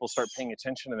and people start paying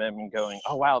attention to them and going,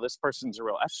 oh, wow, this person's a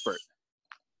real expert,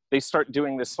 they start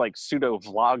doing this like pseudo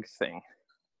vlog thing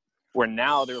where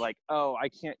now they're like, oh, I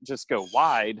can't just go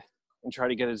wide and try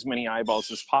to get as many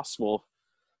eyeballs as possible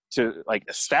to like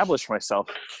establish myself.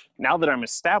 Now that I'm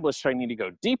established, I need to go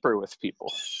deeper with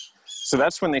people. So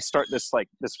that's when they start this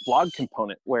vlog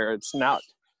component where it's not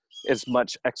as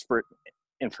much expert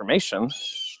information.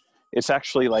 It's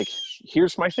actually like,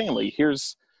 here's my family,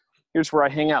 here's where I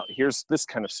hang out, here's this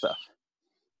kind of stuff.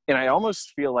 And I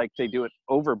almost feel like they do it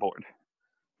overboard,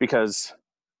 because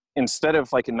instead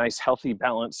of like a nice healthy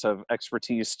balance of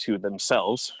expertise to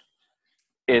themselves,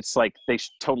 it's like they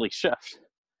totally shift.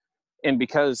 And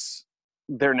because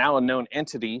they're now a known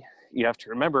entity, you have to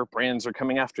remember brands are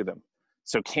coming after them.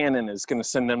 So Canon is going to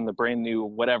send them the brand new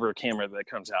whatever camera that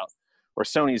comes out, or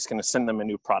Sony's going to send them a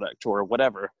new product or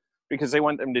whatever, because they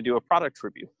want them to do a product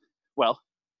review. Well,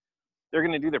 they're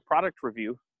going to do their product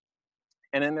review,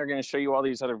 and then they're going to show you all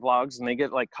these other vlogs, and they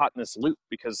get like caught in this loop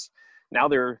because now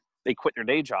they quit their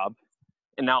day job,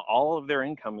 and now all of their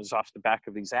income is off the back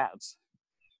of these ads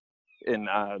in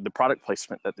the product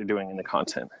placement that they're doing in the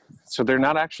content. So they're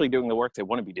not actually doing the work they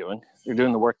want to be doing. They're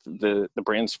doing the work that the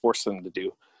brands force them to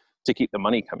do to keep the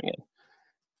money coming in.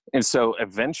 And so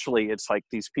eventually it's like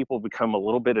these people become a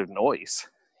little bit of noise.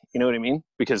 You know what I mean?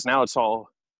 Because now it's all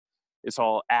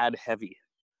ad heavy.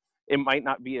 It might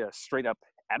not be a straight up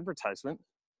advertisement,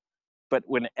 but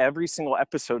when every single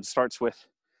episode starts with,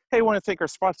 hey, I want to thank our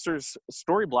sponsors,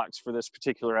 Storyblocks, for this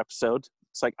particular episode.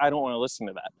 It's like, I don't want to listen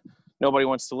to that. Nobody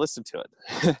wants to listen to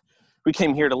it. We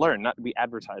came here to learn, not to be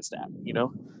advertised at,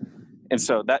 And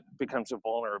so that becomes a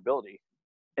vulnerability.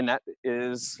 And that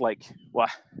is like, well,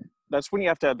 that's when you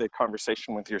have to have the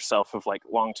conversation with yourself of like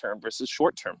long-term versus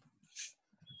short-term.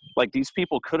 Like these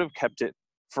people could have kept it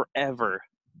forever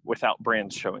without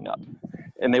brands showing up,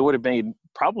 and they would have made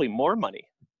probably more money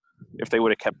if they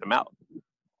would have kept them out.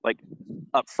 Like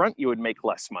up front, you would make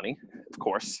less money, of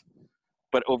course,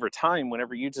 but over time,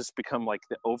 whenever you just become like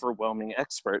the overwhelming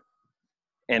expert,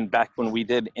 and back when we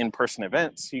did in-person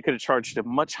events, you could have charged a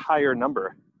much higher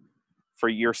number for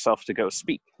yourself to go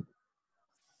speak.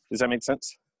 Does that make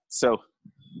sense? So,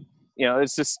 you know,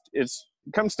 it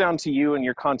comes down to you and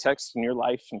your context and your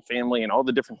life and family and all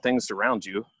the different things around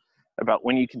you about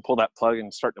when you can pull that plug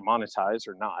and start to monetize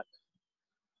or not.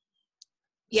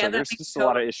 Yeah, so there's just a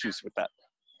lot of issues with that.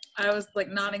 I was like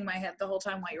nodding my head the whole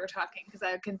time while you were talking, because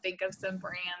I can think of some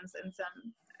brands and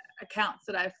some accounts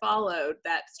that I followed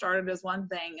that started as one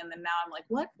thing, and then now I'm like,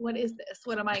 what is this?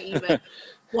 What am I even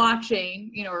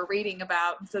watching, you know, or reading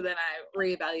about? And so then I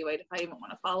reevaluate if I even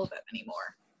want to follow them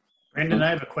anymore. Brandon, I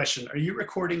have a question. Are you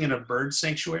recording in a bird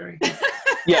sanctuary?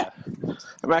 Yeah.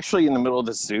 I'm actually in the middle of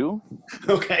the zoo.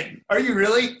 Okay. Are you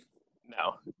really?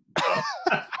 No.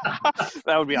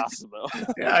 That would be awesome, though.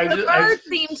 Yeah, The birds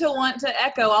seem to want to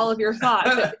echo all of your thoughts.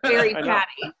 It's very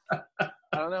chatty. I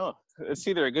don't know. It's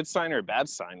either a good sign or a bad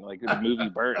sign, like the movie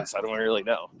Birds. I don't really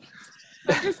know.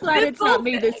 I'm just glad it's not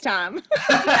me this time.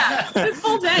 Yeah, this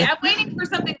whole day. I'm waiting for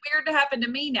something weird to happen to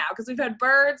me now, because we've had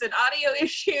birds and audio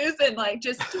issues and like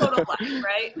just total life,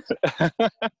 right?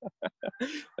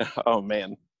 Oh,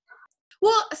 man.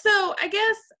 Well, so I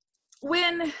guess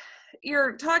when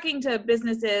you're talking to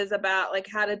businesses about like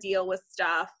how to deal with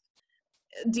stuff,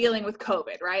 dealing with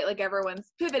COVID, right? Like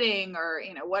everyone's pivoting, or,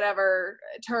 you know, whatever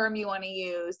term you want to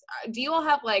use. Do you all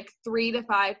have like 3 to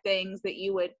 5 things that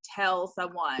you would tell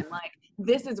someone, like,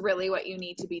 this is really what you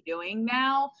need to be doing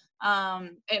now?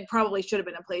 And probably should have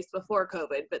been in place before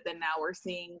COVID, but then now we're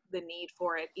seeing the need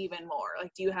for it even more.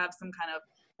 Like, do you have some kind of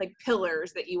like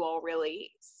pillars that you all really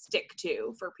stick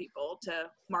to for people to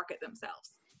market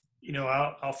themselves? You know,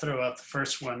 I'll throw out the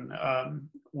first one.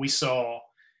 We saw,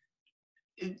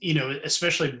 you know,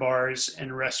 especially bars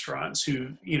and restaurants who,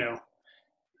 you know,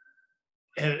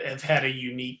 have had a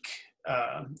unique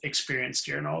experience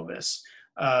during all this.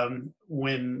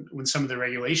 When some of the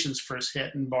regulations first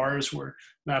hit and bars were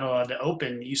not allowed to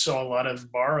open, you saw a lot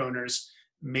of bar owners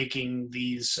making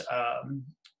these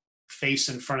face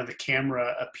in front of the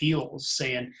camera appeals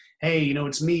saying, hey, you know,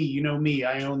 it's me, you know me,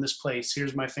 I own this place,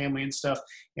 here's my family and stuff,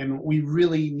 and we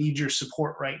really need your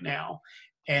support right now.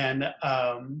 And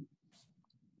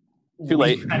too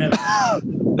late.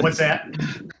 What's that?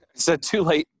 Said too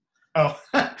late. Oh,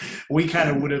 we kind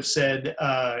of would have said,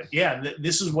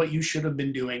 this is what you should have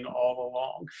been doing all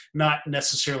along. Not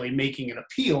necessarily making an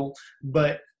appeal,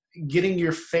 but getting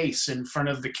your face in front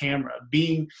of the camera,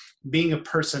 being a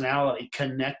personality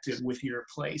connected with your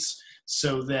place,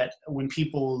 so that when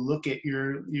people look at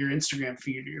your Instagram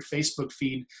feed or your Facebook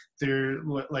feed, they're,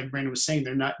 like Brandon was saying,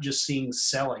 they're not just seeing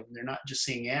selling, they're not just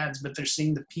seeing ads, but they're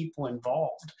seeing the people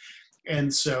involved.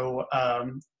 And so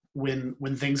when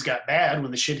things got bad,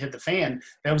 when the shit hit the fan,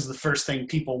 that was the first thing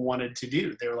people wanted to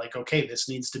do. They were like, okay, this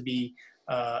needs to be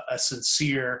a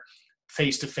sincere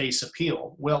face-to-face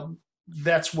appeal. Well,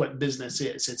 that's what business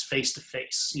is. It's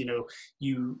face-to-face. You know,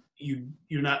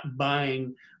 you're not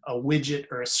buying a widget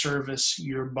or a service.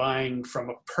 You're buying from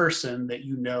a person that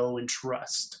you know and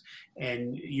trust,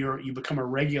 and you become a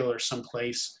regular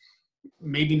someplace.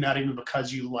 Maybe not even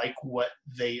because you like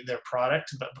their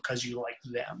product, but because you like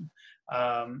them.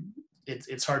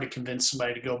 It's hard to convince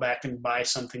somebody to go back and buy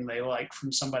something they like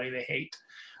from somebody they hate.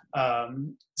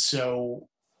 So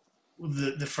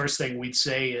the first thing we'd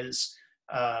say is,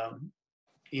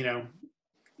 you know,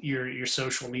 your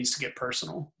social needs to get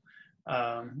personal.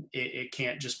 It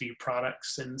can't just be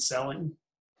products and selling.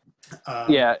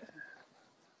 Yeah.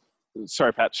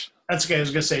 Sorry, Patch. That's okay. I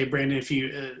was going to say, Brandon, if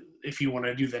you want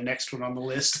to do the next one on the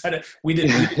list, we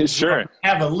didn't sure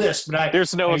have a list, but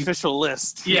there's no official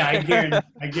list. Yeah,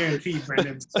 I guarantee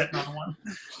Brandon's sitting on one.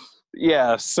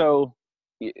 Yeah. So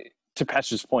to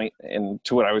Patch's point and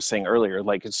to what I was saying earlier,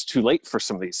 like, it's too late for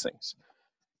some of these things.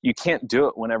 You can't do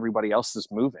it when everybody else is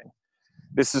moving.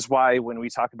 This is why when we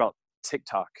talk about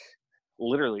TikTok,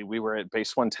 literally we were at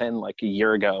Base 110 like a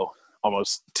year ago,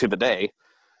 almost to the day,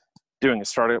 doing a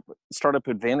startup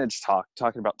advantage talk,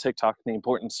 talking about TikTok and the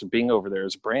importance of being over there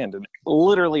as a brand. And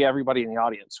literally everybody in the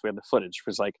audience, we had the footage,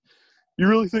 was like, you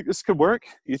really think this could work?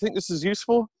 You think this is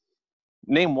useful?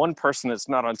 Name one person that's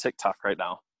not on TikTok right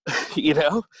now, you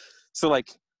know? So like,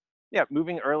 yeah,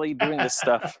 moving early, doing this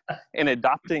stuff and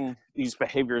adopting these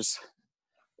behaviors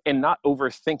and not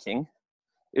overthinking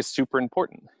is super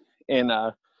important. And,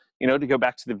 you know, to go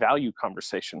back to the value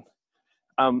conversation,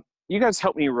 you guys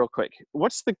help me real quick.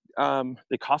 What's the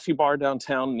coffee bar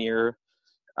downtown near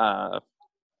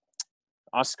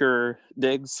Oscar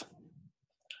Diggs?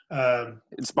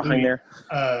 It's behind there.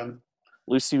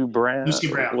 Lucy Brown,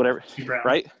 whatever, Lucy Brown.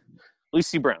 right?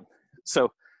 Lucy Brown.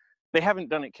 So they haven't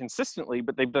done it consistently,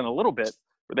 but they've done a little bit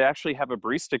where they actually have a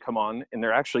barista come on and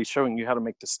they're actually showing you how to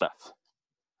make the stuff.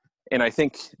 And I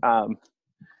think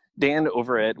Dan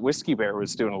over at Whiskey Bear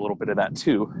was doing a little bit of that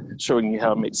too, showing you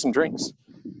how to make some drinks.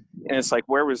 And it's like,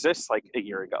 where was this like a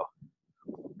year ago?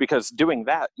 Because doing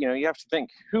that, you know, you have to think,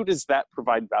 who does that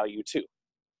provide value to?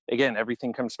 Again,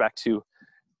 everything comes back to,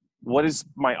 what is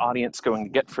my audience going to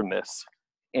get from this?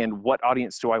 And what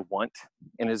audience do I want?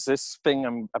 And is this thing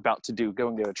I'm about to do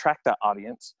going to attract that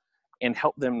audience and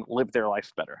help them live their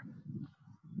life better?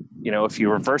 You know, if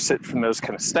you reverse it from those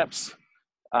kind of steps,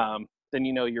 then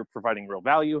you know you're providing real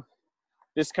value.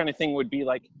 This kind of thing would be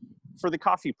like for the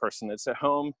coffee person that's at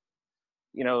home,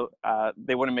 you know,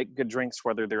 they want to make good drinks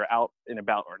whether they're out and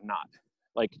about or not.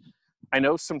 Like, I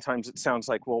know sometimes it sounds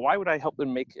like, well, why would I help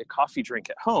them make a coffee drink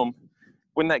at home?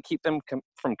 Wouldn't that keep them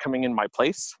from coming in my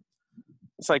place?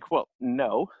 It's like, well,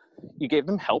 no, you gave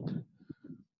them help.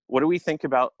 What do we think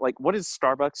about, like, what is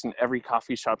Starbucks and every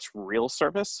coffee shop's real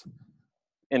service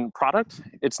and product?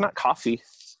 It's not coffee,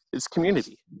 it's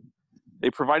community.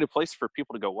 They provide a place for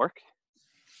people to go work,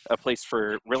 a place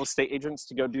for real estate agents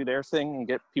to go do their thing and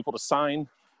get people to sign.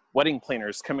 Wedding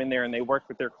planners come in there and they work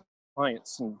with their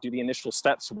clients and do the initial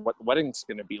steps of what the wedding's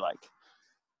going to be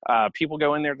like. People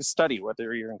go in there to study,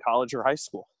 whether you're in college or high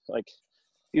school. Like,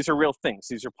 these are real things.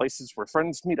 These are places where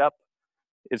friends meet up.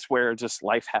 It's where just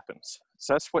life happens.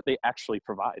 So that's what they actually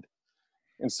provide.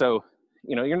 And so,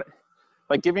 you know, you're not,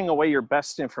 like, giving away your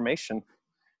best information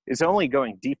is only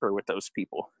going deeper with those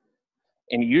people.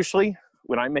 And usually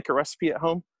when I make a recipe at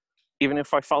home, even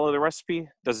if I follow the recipe,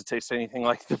 doesn't taste anything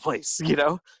like the place, you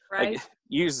know? Right. Like,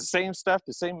 use the same stuff,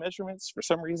 the same measurements. For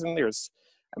some reason, there's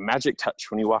a magic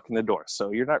touch when you walk in the door.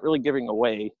 So you're not really giving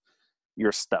away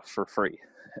your stuff for free.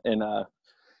 And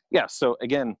yeah, so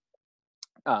again,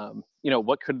 you know,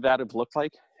 what could that have looked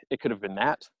like? It could have been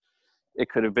that. It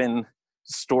could have been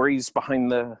stories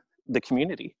behind the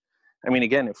community. I mean,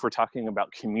 again, if we're talking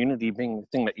about community being the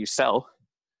thing that you sell,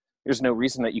 there's no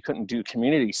reason that you couldn't do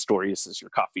community stories as your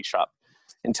coffee shop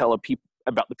and tell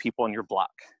about the people on your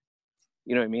block.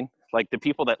 You know what I mean? Like, the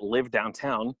people that live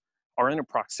downtown are in a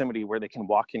proximity where they can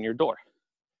walk in your door.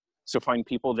 So find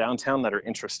people downtown that are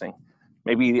interesting.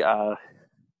 Maybe,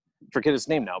 forget his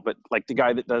name now, but like the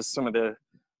guy that does some of the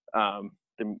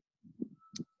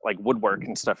like woodwork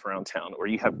and stuff around town, or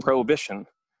you have Prohibition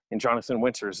and Jonathan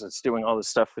Winters that's doing all this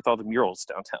stuff with all the murals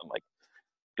downtown. Like,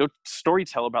 go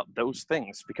storytell about those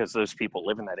things, because those people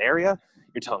live in that area.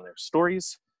 You're telling their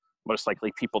stories, most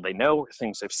likely people they know or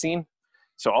things they've seen.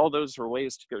 So all those are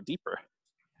ways to go deeper,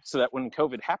 so that when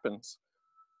COVID happens,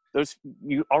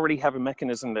 you already have a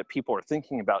mechanism that people are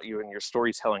thinking about you and your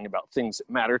storytelling about things that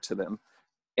matter to them.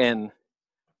 And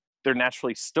they're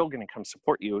naturally still going to come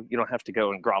support you. You don't have to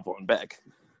go and grovel and beg.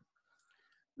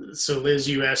 So Liz,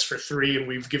 you asked for 3 and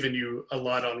we've given you a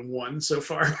lot on 1 so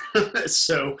far.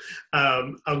 So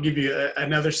I'll give you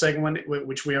another second one,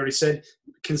 which we already said,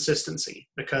 consistency,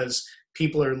 because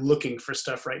people are looking for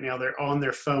stuff right now. They're on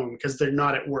their phone because they're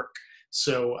not at work.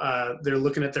 So they're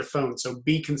looking at their phone. So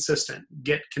be consistent,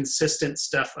 get consistent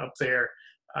stuff up there,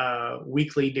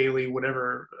 weekly, daily,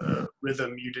 whatever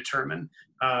rhythm you determine.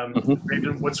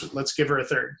 Brandon, let's give her a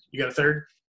third. You got a third?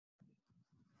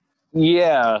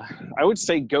 Yeah, I would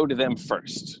say go to them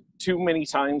first. Too many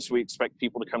times we expect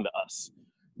people to come to us.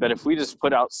 But if we just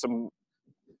put out some,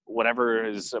 whatever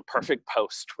is a perfect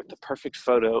post with the perfect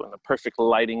photo and the perfect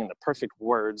lighting and the perfect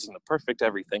words and the perfect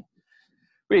everything,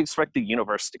 we expect the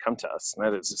universe to come to us. And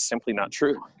that is simply not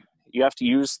true. You have to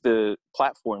use the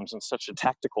platforms in such a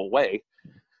tactical way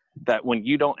that when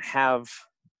you don't have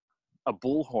a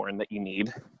bullhorn that you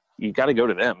need, you got to go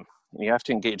to them and you have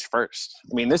to engage first.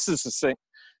 I mean, this is the same.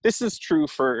 This is true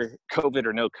for COVID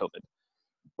or no COVID.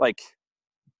 Like,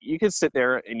 you could sit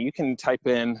there and you can type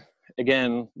in,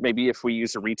 again, maybe if we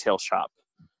use a retail shop,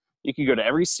 you can go to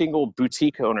every single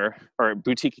boutique owner or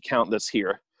boutique account that's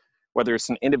here, whether it's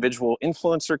an individual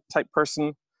influencer type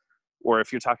person, or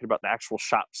if you're talking about the actual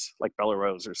shops like Bella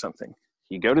Rose or something.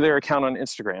 You go to their account on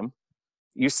Instagram,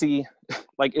 you see,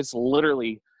 like, it's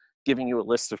literally giving you a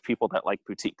list of people that like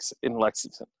boutiques in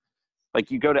Lexington. Like,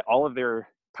 you go to all of their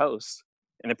posts,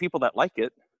 and the people that like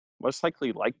it most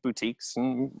likely like boutiques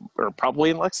and are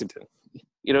probably in Lexington.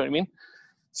 You know what I mean?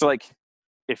 So, like,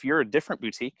 if you're a different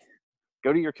boutique,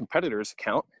 go to your competitor's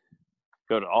account,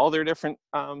 go to all their different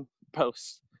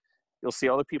posts. You'll see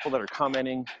all the people that are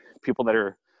commenting, people that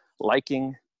are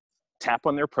liking, tap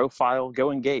on their profile,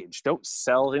 go engage. Don't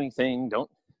sell anything, don't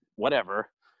whatever.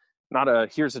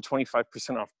 Not here's a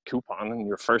 25% off coupon in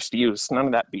your first use, none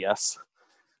of that BS.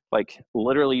 Like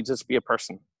literally just be a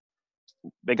person.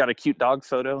 They got a cute dog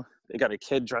photo. They got a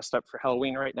kid dressed up for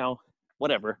Halloween right now,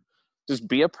 whatever. Just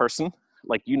be a person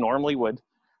like you normally would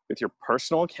with your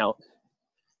personal account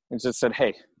and just said,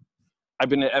 hey, I've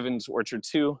been to Evan's Orchard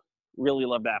too. Really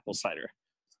love the apple cider.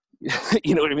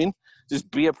 You know what I mean? Just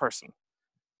be a person.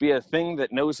 Be a thing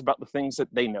that knows about the things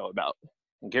that they know about.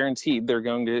 And guaranteed they're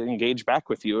going to engage back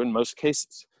with you in most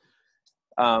cases.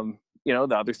 You know,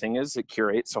 the other thing is it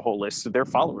curates a whole list of their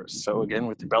followers. So again,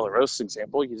 with the Bella Rose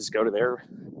example, you just go to their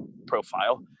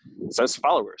profile. It says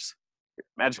followers.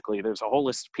 Magically, there's a whole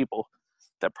list of people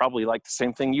that probably like the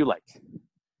same thing you like.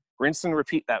 Rinse and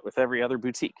repeat that with every other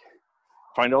boutique.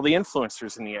 Find all the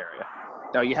influencers in the area.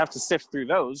 Now you have to sift through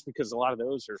those because a lot of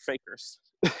those are fakers,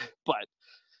 but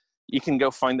you can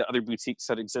go find the other boutiques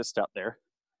that exist out there.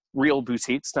 Real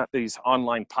boutiques, not these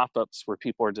online pop-ups where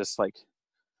people are just like,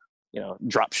 you know,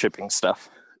 drop shipping stuff.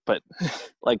 But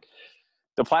like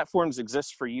the platforms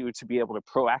exist for you to be able to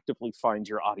proactively find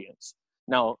your audience.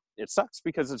 Now it sucks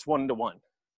because it's one-to-one.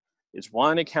 It's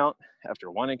one account after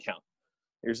one account.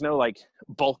 There's no like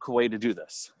bulk way to do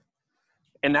this.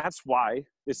 And that's why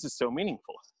this is so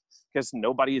meaningful, because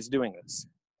nobody is doing this.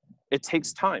 It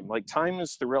takes time. Like time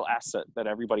is the real asset that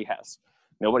everybody has.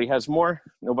 Nobody has more,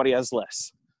 nobody has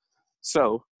less.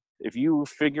 So if you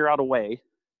figure out a way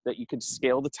that you could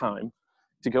scale the time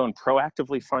to go and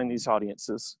proactively find these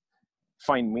audiences,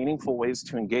 find meaningful ways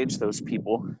to engage those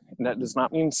people, and that does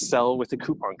not mean sell with a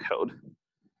coupon code.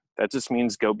 That just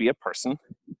means go be a person,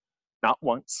 not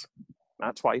once,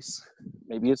 not twice,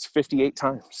 maybe it's 58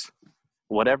 times,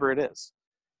 whatever it is.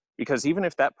 Because even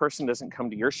if that person doesn't come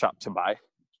to your shop to buy,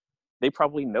 they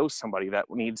probably know somebody that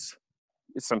needs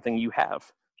something you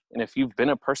have. And if you've been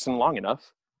a person long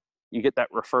enough, you get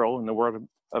that referral and the word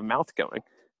of mouth going.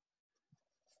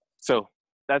 So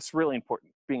that's really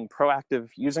important. Being proactive,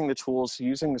 using the tools,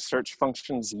 using the search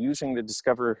functions, using the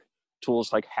discover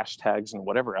tools like hashtags and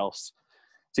whatever else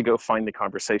to go find the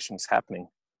conversations happening.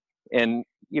 And,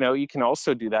 you know, you can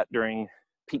also do that during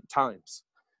peak times.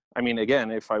 I mean, again,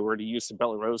 if I were to use the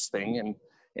Bella Rose thing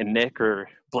and Nick or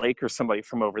Blake or somebody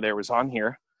from over there was on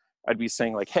here, I'd be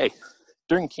saying like, hey,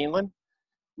 during Keeneland,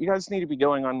 you guys need to be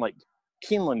going on like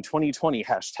Keeneland 2020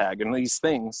 hashtag and these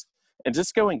things and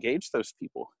just go engage those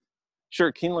people.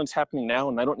 Sure, Keeneland's happening now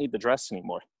and I don't need the dress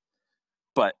anymore,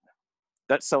 but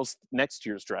that sells next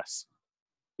year's dress.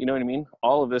 You know what I mean?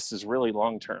 All of this is really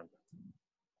long-term.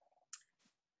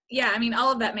 Yeah, I mean,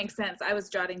 all of that makes sense. I was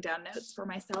jotting down notes for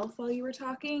myself while you were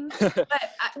talking. But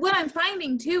what I'm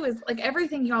finding too is like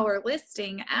everything y'all are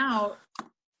listing out,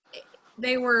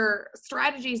 they were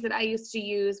strategies that I used to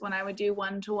use when I would do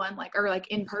one-to-one, like, or like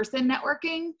in-person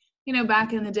networking, you know,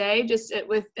 back in the day,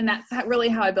 and that's really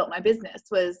how I built my business,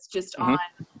 was just on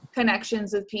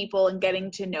connections with people and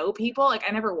getting to know people. Like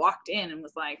I never walked in and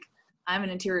was like, I'm an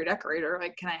interior decorator.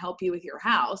 Like, can I help you with your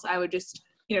house? I would just,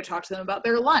 you know, talk to them about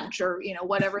their lunch or, you know,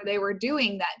 whatever they were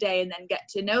doing that day and then get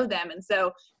to know them. And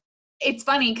so it's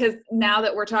funny because now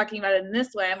that we're talking about it in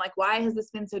this way, I'm like, why has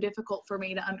this been so difficult for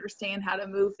me to understand how to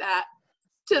move that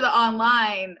to the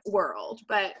online world?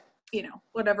 But, you know,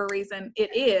 whatever reason it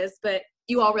is, but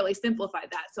you all really simplified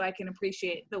that. So I can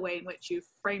appreciate the way in which you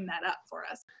frame that up for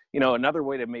us. You know, another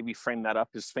way to maybe frame that up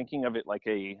is thinking of it like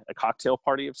a cocktail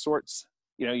party of sorts.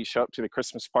 You know, you show up to the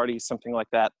Christmas party, something like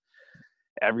that.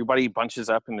 Everybody bunches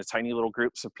up into tiny little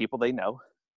groups of people they know,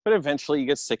 but eventually you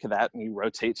get sick of that and you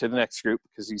rotate to the next group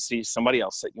because you see somebody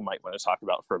else that you might want to talk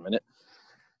about for a minute.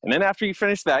 And then after you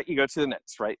finish that, you go to the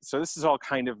next, right? So this is all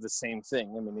kind of the same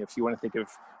thing. I mean, if you want to think of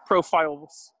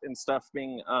profiles and stuff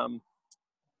being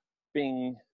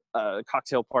a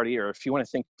cocktail party, or if you want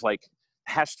to think of like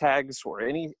hashtags or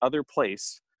any other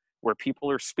place where people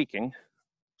are speaking,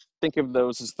 think of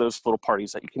those as those little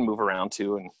parties that you can move around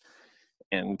to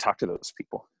and talk to those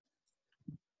people.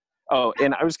 Oh,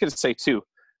 and I was going to say too,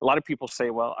 a lot of people say,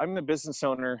 well, I'm the business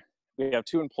owner. We have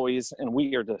 2 employees and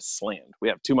we are just slammed. We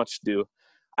have too much to do.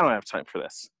 I don't have time for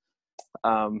this.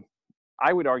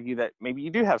 I would argue that maybe you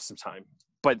do have some time,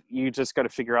 but you just got to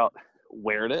figure out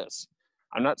where it is.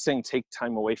 I'm not saying take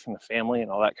time away from the family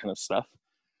and all that kind of stuff.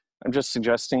 I'm just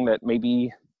suggesting that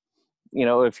maybe, you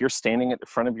know, if you're standing at the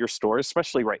front of your store,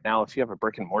 especially right now, if you have a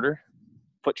brick and mortar,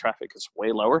 foot traffic is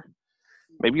way lower.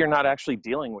 Maybe you're not actually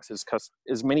dealing with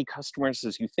as many customers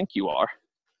as you think you are.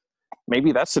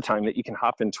 Maybe that's the time that you can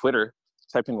hop in Twitter,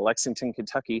 type in Lexington,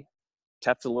 Kentucky,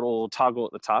 tap the little toggle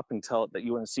at the top and tell it that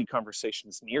you want to see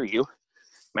conversations near you.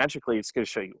 Magically, it's going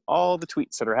to show you all the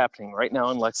tweets that are happening right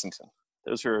now in Lexington.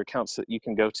 Those are accounts that you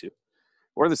can go to.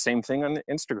 Or the same thing on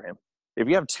Instagram. If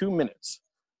you have 2 minutes,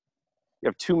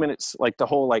 like the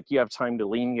whole, like you have time to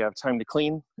lean, you have time to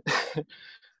clean.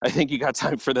 I think you got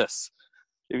time for this.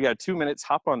 If you got 2 minutes,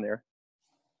 hop on there,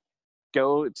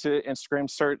 go to Instagram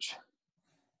search,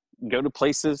 go to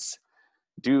places,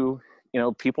 do,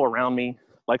 people around me,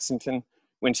 Lexington,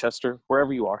 Winchester,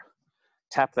 wherever you are,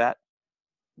 tap that.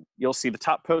 You'll see the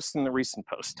top post and the recent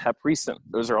post. Tap recent.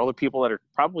 Those are all the people that are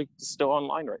probably still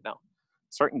online right now.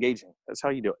 Start engaging. That's how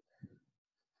you do it.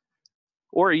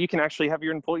 Or you can actually have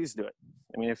your employees do it.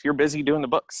 I mean, if you're busy doing the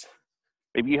books,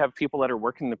 maybe you have people that are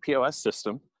working the POS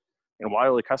system, and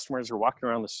while the customers are walking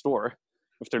around the store,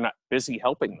 if they're not busy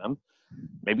helping them,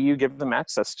 maybe you give them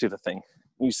access to the thing.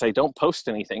 You say, don't post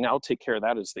anything. I'll take care of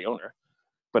that as the owner.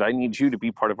 But I need you to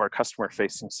be part of our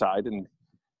customer-facing side and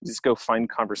just go find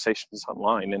conversations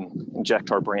online and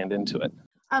inject our brand into it.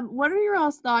 What are your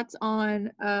all's thoughts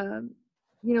on,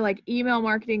 like email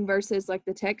marketing versus like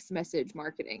the text message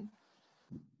marketing?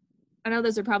 I know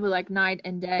those are probably like night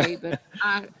and day, but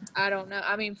I don't know.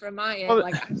 I mean, from my end,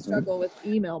 like I struggle with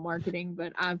email marketing,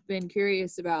 but I've been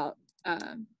curious about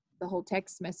the whole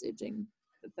text messaging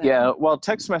thing. Yeah, well,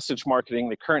 text message marketing,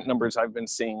 the current numbers I've been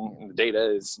seeing in the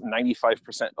data is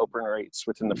 95% open rates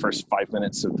within the first 5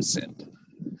 minutes of the send.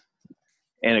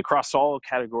 And across all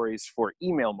categories for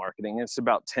email marketing, it's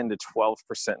about 10 to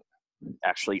 12%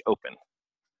 actually open.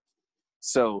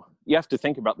 So you have to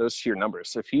think about those sheer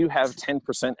numbers. If you have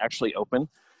 10% actually open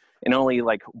and only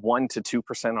like 1 to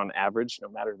 2% on average, no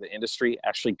matter the industry,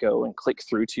 actually go and click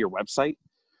through to your website,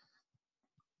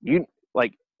 you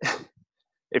like,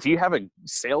 if you have a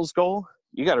sales goal,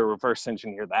 you got to reverse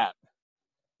engineer that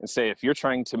and say, if you're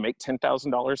trying to make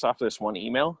 $10,000 off this one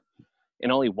email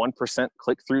and only 1%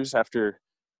 click-throughs after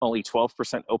only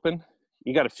 12% open,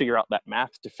 you got to figure out that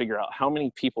math to figure out how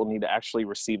many people need to actually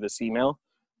receive this email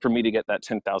for me to get that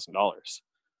 $10,000.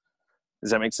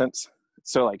 Does that make sense?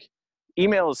 So like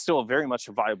email is still very much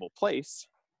a viable place,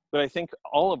 but I think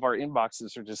all of our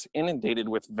inboxes are just inundated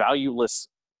with valueless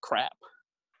crap.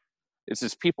 It's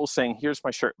just people saying, here's my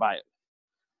shirt, buy it.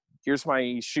 Here's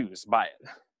my shoes, buy it.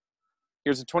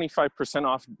 Here's a 25%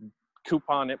 off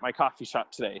coupon at my coffee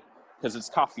shop today because it's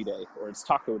coffee day or it's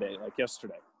taco day like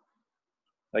yesterday.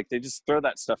 Like they just throw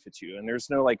that stuff at you and there's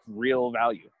no like real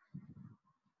value.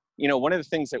 One of the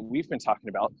things that we've been talking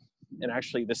about, and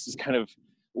actually this is kind of,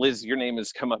 Liz, your name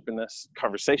has come up in this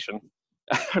conversation.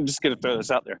 I'm just going to throw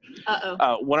this out there.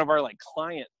 One of our like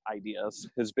client ideas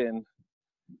has been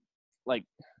like,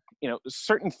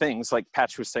 certain things like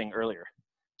Patch was saying earlier,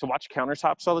 to watch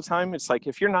countertops all the time. It's like,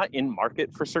 if you're not in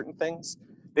market for certain things,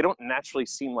 they don't naturally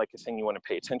seem like a thing you want to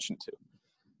pay attention to.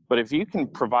 But if you can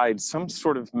provide some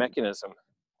sort of mechanism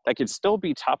that could still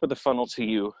be top of the funnel to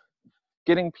you,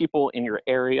 getting people in your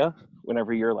area,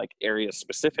 whenever you're like area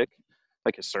specific,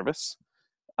 like a service,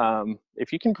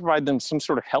 if you can provide them some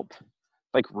sort of help,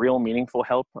 like real meaningful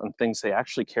help on things they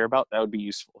actually care about, that would be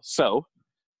useful. So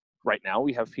right now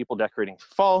we have people decorating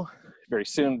for fall, very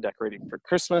soon decorating for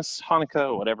Christmas,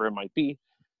 Hanukkah, whatever it might be,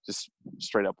 just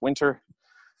straight up winter.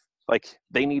 Like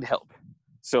they need help.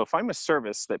 So if I'm a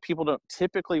service that people don't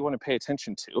typically want to pay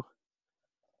attention to,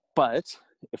 but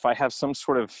if I have some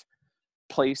sort of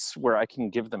place where I can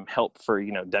give them help for,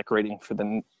 decorating for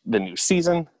the new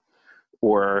season,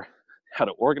 or how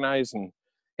to organize and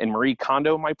Marie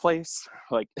Kondo my place,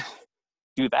 like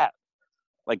do that.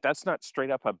 Like that's not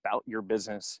straight up about your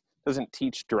business. Doesn't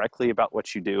teach directly about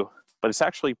what you do, but it's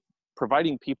actually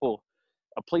providing people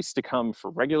a place to come for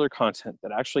regular content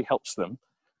that actually helps them.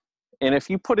 And if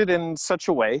you put it in such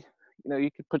a way,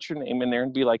 you could put your name in there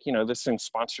and be like, this thing's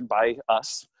sponsored by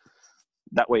us.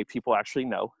 That way people actually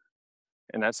know.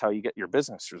 And that's how you get your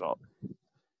business result.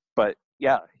 But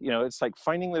yeah, it's like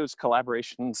finding those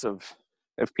collaborations of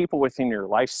people within your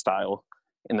lifestyle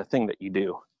in the thing that you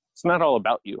do. It's not all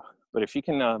about you, but if you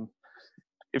can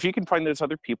find those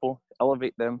other people,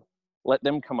 elevate them, let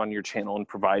them come on your channel and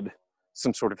provide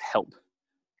some sort of help,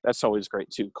 that's always great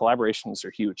too. Collaborations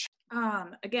are huge.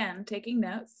 Again, taking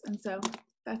notes. And so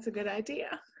that's a good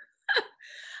idea.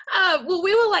 Well,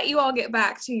 we will let you all get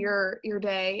back to your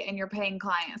day and your paying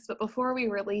clients. But before we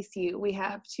release you, we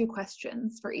have 2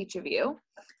 questions for each of you.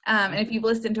 And if you've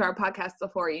listened to our podcast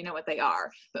before, you know what they are.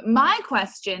 But my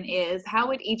question is, how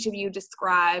would each of you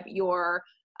describe your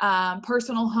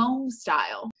personal home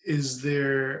style? Is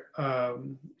there a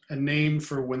name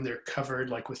for when they're covered,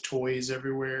 like with toys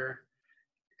everywhere?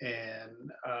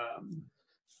 And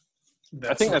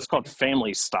I think that's called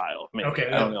family style. Maybe. Okay,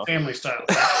 I don't know. Family style.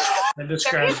 That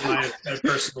describes my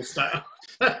personal style.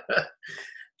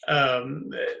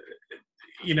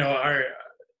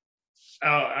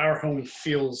 Our home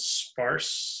feels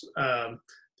sparse.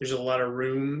 There's a lot of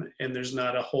room, and there's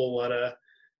not a whole lot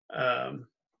of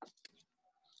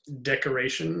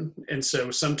decoration. And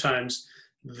so sometimes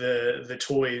the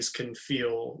toys can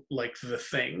feel like the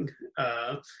thing.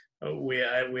 We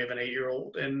have an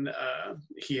 8-year-old, and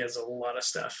he has a lot of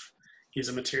stuff. He's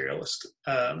a materialist,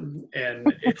 and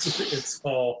it's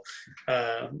all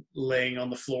laying on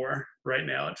the floor right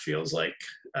now. It feels like.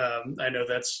 I know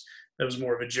that was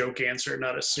more of a joke answer,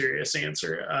 not a serious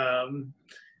answer.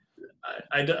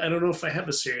 I don't know if I have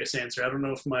a serious answer. I don't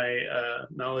know if my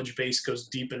knowledge base goes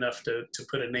deep enough to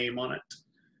put a name on it.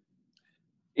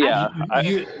 Yeah,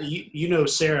 you know,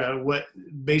 Sarah, what,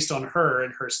 based on her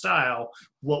and her style,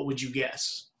 what would you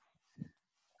guess?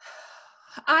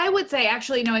 I would say,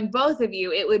 actually, knowing both of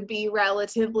you, it would be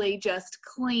relatively just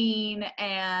clean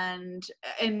and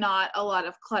not a lot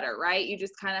of clutter, right? You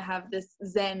just kind of have this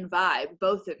Zen vibe,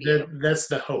 both of you. That's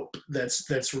the hope.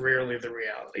 That's rarely the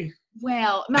reality.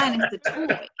 Well, minus the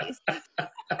toys.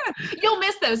 You'll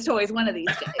miss those toys one of these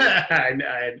days. I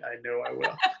know I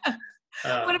will.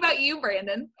 What about you,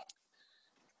 Brandon?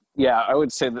 Yeah, I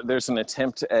would say that there's an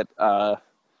attempt at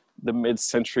the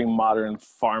mid-century modern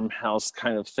farmhouse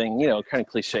kind of thing, you know, kind of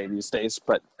cliche these days,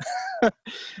 but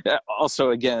also,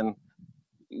 again,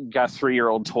 got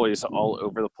 3-year-old toys all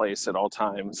over the place at all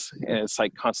times, and it's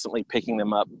like constantly picking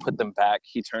them up, put them back.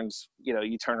 He turns, you know,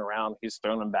 you turn around, he's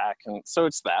throwing them back, and so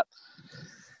it's that.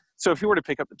 So if you were to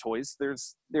pick up the toys,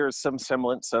 there's some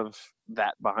semblance of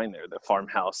that behind there, the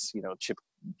farmhouse, you know, Chip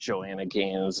Joanna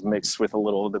Gaines mixed with a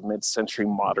little of the mid-century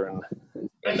modern.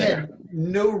 I had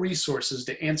no resources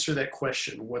to answer that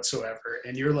question whatsoever,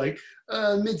 and you're like,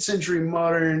 mid-century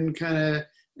modern kind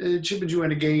of Chip and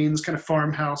Joanna Gaines kind of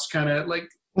farmhouse kind of like,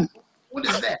 what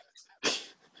is that?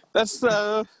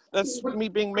 That's me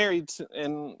being married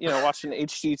and, you know, watching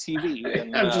HGTV,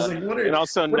 and I'm just like, and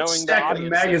also knowing the stack of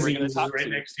audience that we're magazines gonna is talk right to.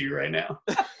 next to you right now.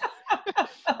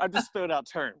 I'm just throwing out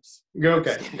terms.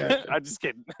 Okay. Gotcha. I'm just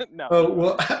kidding. No. Oh,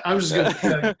 well, I'm just going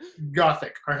to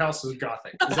Gothic. Our house is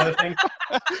Gothic. Is that a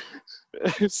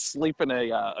thing? Sleep in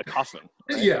a coffin.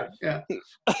 Right? Yeah.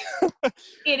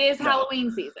 It is Halloween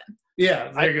season.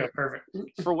 Yeah, there you go. Perfect.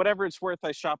 For whatever it's worth,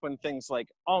 I shop on things like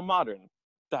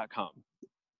allmodern.com.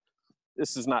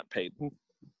 This is not paid.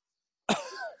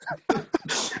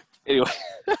 Anyway.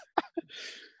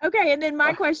 Okay, and then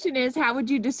my question is, how would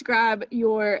you describe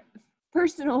your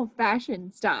personal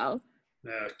fashion style?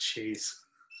 Oh, jeez.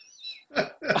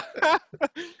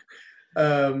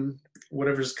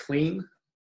 Whatever's clean.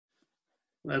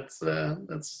 That's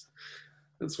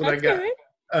what I got.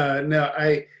 Good. No,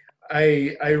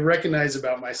 I recognize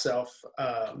about myself.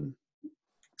 I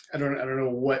don't know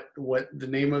what the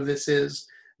name of this is,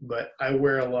 but I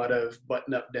wear a lot of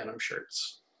button-up denim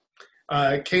shirts.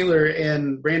 Kaylor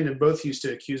and Brandon both used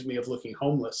to accuse me of looking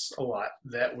homeless a lot.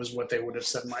 That was what they would have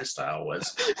said my style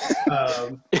was.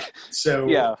 So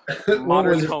yeah,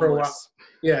 modern homeless. for a while.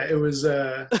 Yeah, it was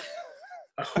a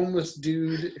homeless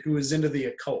dude who was into the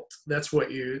occult. That's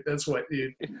what you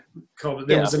called it.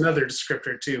 There was another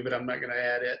descriptor too, but I'm not going to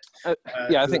add it.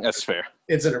 Yeah, I think that's fair.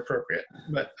 It's inappropriate,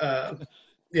 but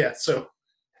yeah. So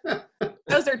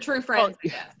those are true friends. I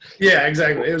guess. Yeah,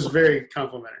 exactly. It was very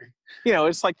complimentary. You know,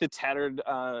 it's like the tattered,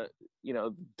 you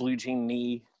know, blue jean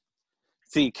knee,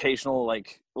 the occasional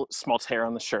like small tear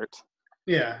on the shirt.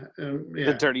 Yeah,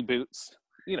 the dirty boots.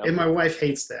 You know, and my wife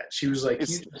hates that. She was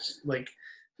like,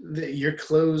 your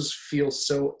clothes feel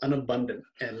so unabundant,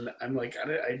 and I'm like,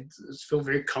 I feel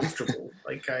very comfortable.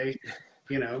 Like I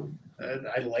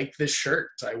like this shirt.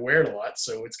 I wear it a lot,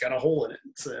 so it's got a hole in it.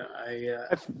 So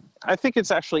I think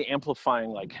it's actually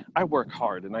amplifying. Like, I work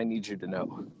hard, and I need you to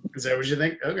know. Is that what you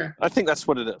think? Okay. I think that's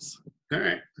what it is. All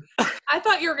right. I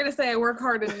thought you were going to say I work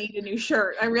hard and need a new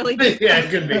shirt. I really did. Yeah, it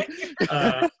could be.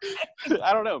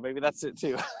 I don't know. Maybe that's it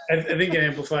too. I think it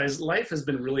amplifies. Life has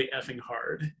been really effing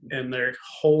hard, and there are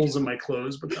holes in my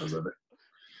clothes because of it.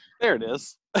 There it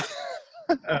is.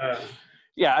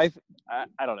 Yeah,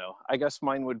 I don't know. I guess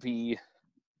mine would be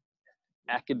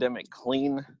academic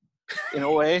clean in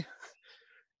a way,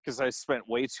 because I spent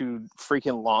way too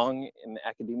freaking long in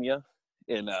academia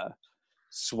in a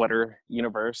sweater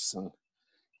universe and,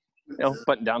 you know,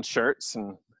 button-down shirts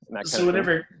and that kind of thing. So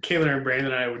whenever Kaylor and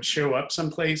Brandon and I would show up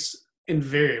someplace,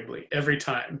 invariably, every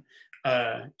time,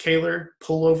 Kaylor,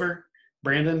 pullover,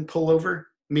 Brandon, pullover,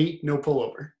 me, no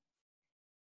pullover.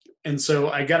 And so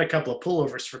I got a couple of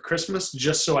pullovers for Christmas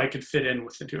just so I could fit in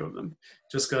with the two of them.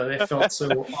 Just because I felt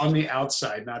so on the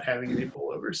outside not having any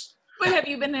pullovers. But have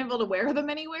you been able to wear them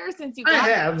anywhere since you got I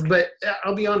have, but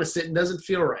I'll be honest, it doesn't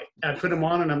feel right. I put them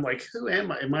on and I'm like, who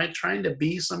am I? Am I trying to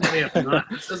be somebody I'm not?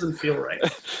 It doesn't feel right.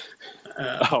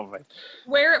 Oh, man.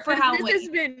 Wear it for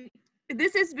Halloween.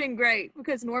 This has been great,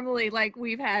 because normally, like,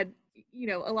 we've had, you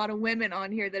know, a lot of women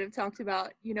on here that have talked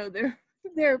about, you know,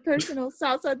 their personal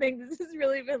style. So I think this has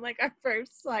really been like our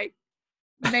first like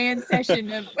man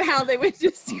session of how they would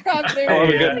describe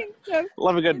their So,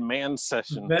 love a good man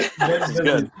session.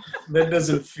 That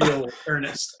doesn't feel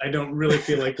earnest. I don't really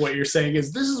feel like what you're saying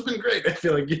is this has been great. I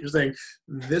feel like you're saying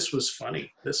this was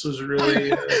funny. This was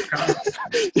really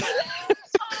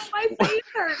my face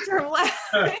hurts from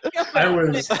laughing.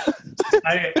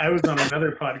 I was on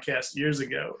another podcast years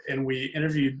ago, and we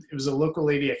interviewed, it was a local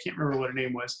lady, I can't remember what her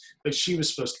name was, but she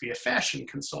was supposed to be a fashion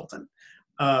consultant.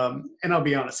 And I'll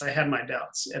be honest, I had my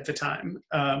doubts at the time.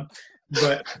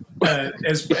 But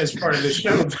as part of the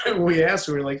show, we asked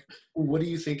her, like, what do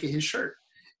you think of his shirt?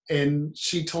 And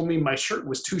she told me my shirt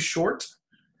was too short,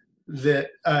 that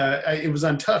it was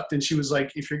untucked. And she was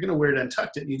like, if you're going to wear it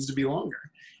untucked, it needs to be longer.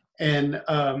 And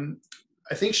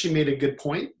I think she made a good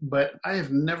point, but I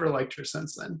have never liked her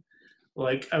since then.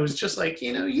 Like, I was just like,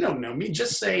 you don't know me.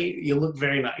 Just say you look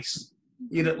very nice.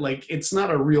 Like, it's not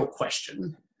a real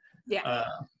question. Yeah.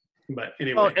 But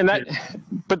anyway. Oh, and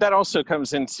but that also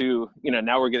comes into,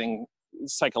 now we're getting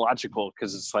psychological,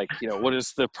 because it's like, what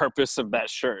is the purpose of that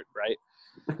shirt, right?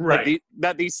 Right.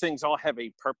 Like these things all have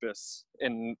a purpose,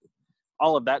 and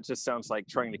all of that just sounds like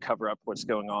trying to cover up what's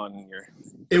going on in your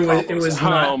it was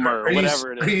home not, or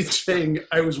whatever it is. Are you saying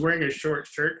I was wearing a short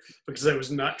shirt because I was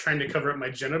not trying to cover up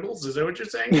my genitals? Is that what you're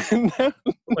saying?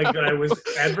 Like that I was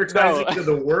advertising to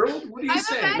the world? What are you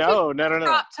saying? No.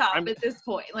 Crop top at this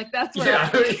point. Like that's what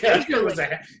it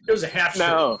was a half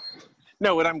shirt.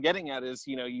 No, what I'm getting at is,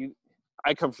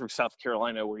 I come from South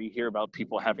Carolina, where you hear about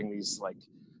people having these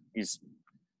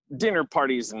dinner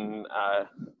parties and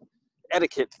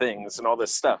etiquette things and all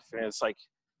this stuff, and it's like,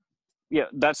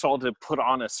 that's all to put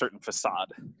on a certain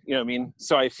facade, you know what I mean?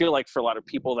 So I feel like for a lot of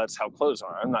people, that's how clothes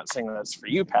are. I'm not saying that's for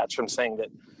you, Patch. I'm saying that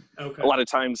a lot of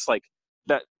times, like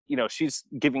that, she's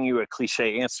giving you a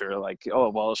cliche answer, like, oh,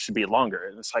 well, it should be longer,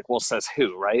 and it's like, well, says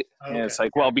who, right? And it's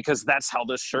like, well, because that's how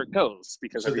this shirt goes,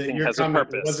 because everything has a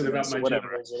purpose. It wasn't about my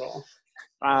genitals at all.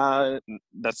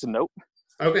 That's a nope.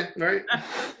 Okay, all right.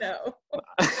 No.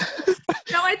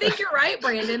 No, I think you're right,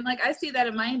 Brandon. Like, I see that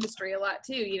in my industry a lot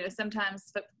too.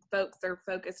 Sometimes folks are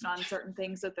focused on certain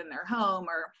things within their home,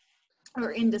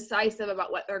 or indecisive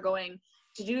about what they're going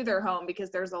to do to their home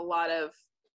because there's a lot of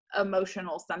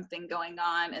emotional something going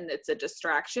on, and it's a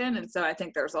distraction. And so I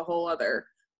think there's a whole other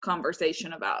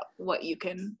conversation about what you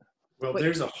can. Well,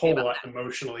 there's a whole lot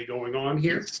emotionally going on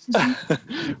here.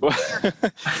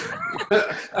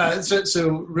 So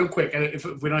real quick, if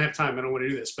we don't have time, I don't want to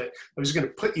do this, but I was going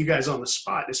to put you guys on the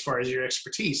spot as far as your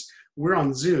expertise. We're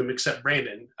on Zoom, except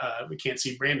Brandon. We can't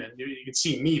see Brandon. You can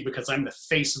see me because I'm the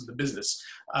face of the business.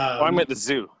 I'm at the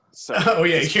zoo. So. Oh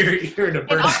yeah, you're in a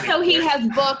bird. And also, he has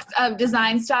books of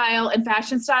design style and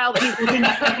fashion style that he's looking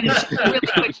at really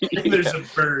quickly. And there's a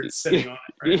bird sitting on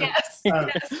it. Right?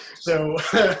 Yes. So,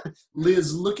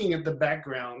 Liz, looking at the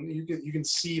background, you can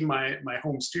see my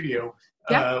home studio.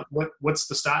 Yeah. What's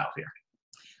the style here?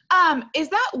 Is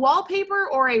that wallpaper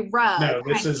or a rug? No,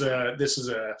 this is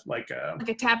a like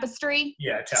a tapestry.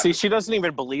 Yeah, tapestry. See, she doesn't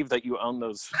even believe that you own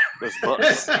those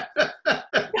books.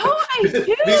 No, I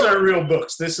do. These aren't real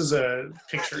books. This is a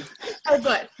picture. Oh,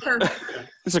 good, perfect.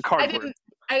 It's a cardboard.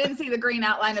 I didn't see the green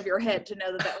outline of your head to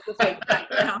know that was a fake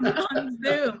background on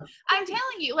Zoom. I'm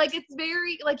telling you, like, it's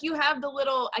very, like, you have the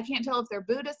little, I can't tell if they're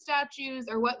Buddha statues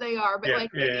or what they are, but it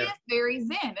is very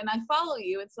Zen, and I follow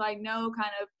you. It's like, no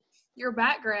kind of your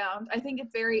background. I think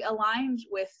it's very aligned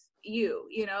with you,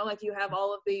 like you have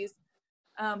all of these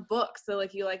books. So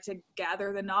like you like to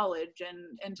gather the knowledge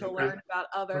and to learn about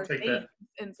other things. That.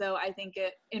 And so I think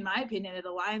in my opinion, it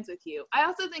aligns with you. I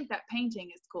also think that painting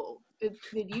is cool. Did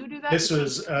you do that? This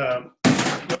was, I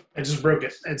just broke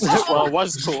it. It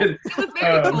was cool. It was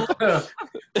very cool.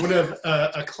 One of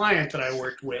a client that I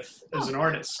worked with is an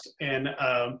artist, and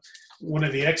one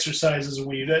of the exercises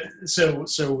we did.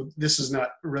 So this is not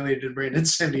related to Brandon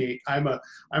Cindy. I'm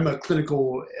a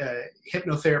clinical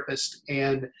hypnotherapist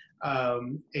and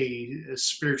a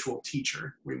spiritual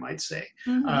teacher, we might say.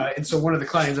 Mm-hmm. And so one of the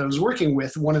clients I was working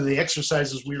with, one of the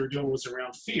exercises we were doing was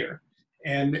around fear.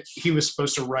 And he was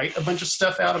supposed to write a bunch of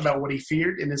stuff out about what he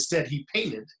feared, and instead he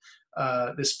painted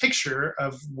this picture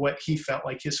of what he felt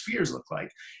like his fears looked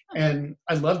like. And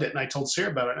I loved it, and I told Sarah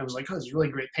about it, and I was like, oh, it's a really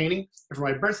great painting. And for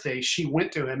my birthday, she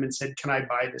went to him and said, can I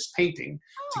buy this painting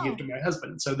to give to my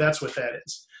husband? So that's what that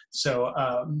is. So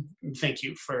thank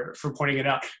you for pointing it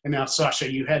out. And now,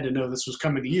 Sasha, you had to know this was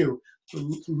coming to you.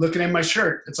 Looking at my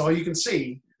shirt, it's all you can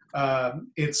see.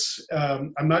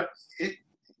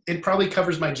 It probably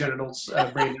covers my genitals,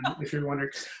 Brandon, if you're wondering.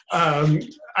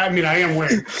 I mean, I am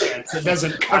wearing pants. It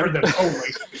doesn't cover them totally.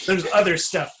 There's other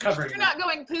stuff covering You're them. not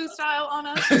going poo style on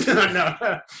us?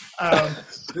 No.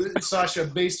 Sasha,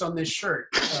 based on this shirt,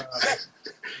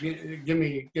 give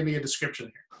me a description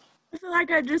here. I feel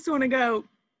like I just want to go.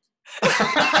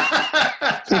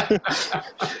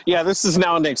 Yeah, this is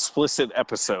now an explicit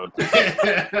episode.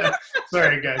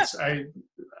 Sorry, guys.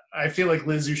 I feel like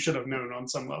Liz, you should have known on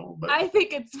some level, but I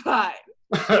think it's fine.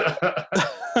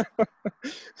 I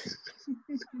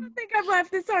think I've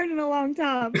left this art in a long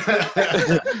time.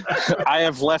 I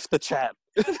have left the chat.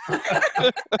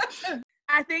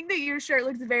 I think that your shirt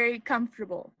looks very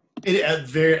comfortable.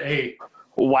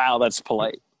 Wow, that's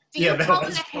polite. Do you Yeah, call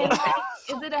it that's a Henley?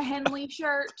 Is it a Henley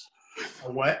shirt?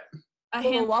 A what? A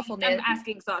Little Henley. waffle I'm knit.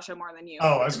 asking Sasha more than you.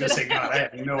 Oh, I was gonna say, God, I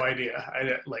have no idea.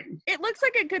 It looks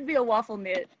like it could be a waffle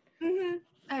knit. Mm-hmm.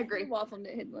 I agree. Waffle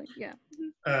knit Henley, yeah.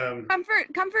 Um,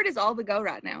 Comfort is all the go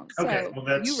right now. So Okay, well,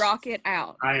 that's- you rock it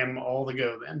out. I am all the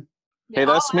go then. Hey,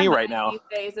 that's all me I'm right buying now. These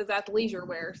days is athleisure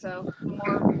wear, so the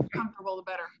more comfortable, the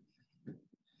better.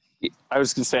 I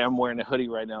was going to say I'm wearing a hoodie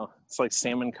right now. It's like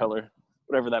salmon color,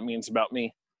 whatever that means about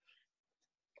me.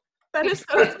 That is so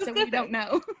So we specific. don't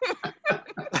know.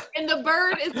 And the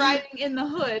bird is riding in the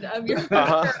hood of your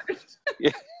Uh-huh. shirt.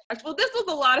 Yeah. Well, this was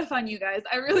a lot of fun, you guys.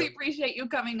 I really appreciate you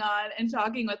coming on and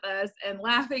talking with us and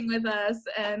laughing with us.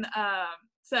 And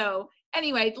so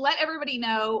anyway, let everybody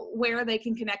know where they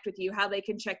can connect with you, how they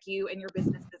can check you and your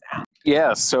businesses out.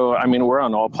 Yeah, so I mean, we're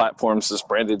on all platforms as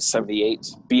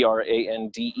Branded78,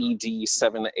 BRANDED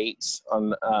 78.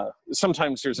 On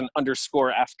sometimes there's an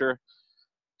underscore after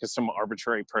because some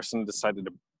arbitrary person decided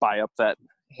to buy up that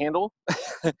handle.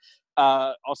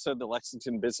 Also, the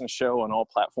Lexington Business Show on all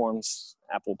platforms,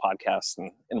 Apple Podcasts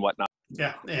and whatnot.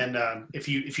 Yeah, and if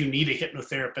you need a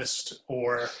hypnotherapist,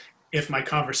 or if my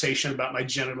conversation about my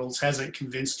genitals hasn't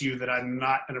convinced you that I'm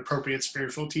not an appropriate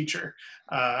spiritual teacher,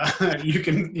 you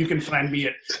can find me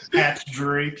at Patch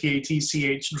Drury,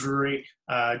 PATCH Drury,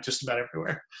 just about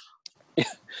everywhere.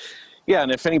 Yeah,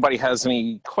 and if anybody has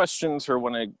any questions or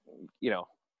want to,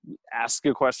 ask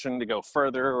a question to go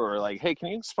further, or like, hey, can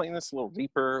you explain this a little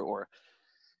deeper, or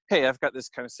hey, I've got this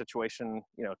kind of situation,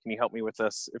 can you help me with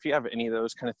this? If you have any of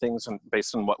those kind of things, and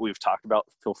based on what we've talked about,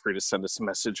 feel free to send us a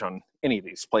message on any of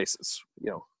these places,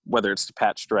 whether it's to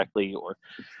Patch directly or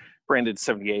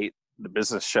Branded78, the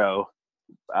business show,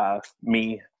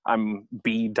 me, I'm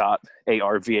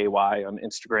b.arvay on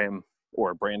Instagram,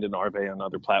 or Brandon Arvay on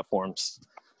other platforms.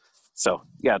 So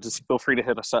yeah, just feel free to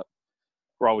hit us up.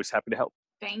 We're always happy to help.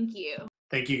 Thank you.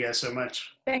 Thank you guys so much.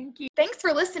 Thank you. Thanks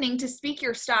for listening to Speak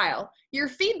Your Style. Your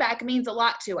feedback means a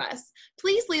lot to us.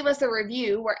 Please leave us a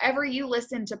review wherever you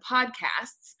listen to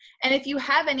podcasts. And if you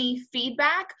have any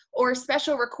feedback or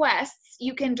special requests,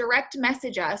 you can direct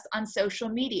message us on social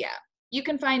media. You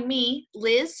can find me,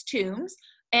 Liz Toombs,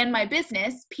 and my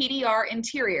business, PDR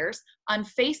Interiors, on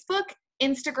Facebook,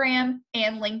 Instagram,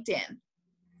 and LinkedIn.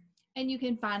 And you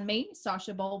can find me,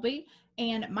 Sasha Bowlby,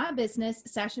 and my business,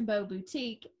 Sash and Bow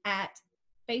Boutique, at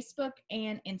Facebook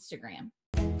and Instagram.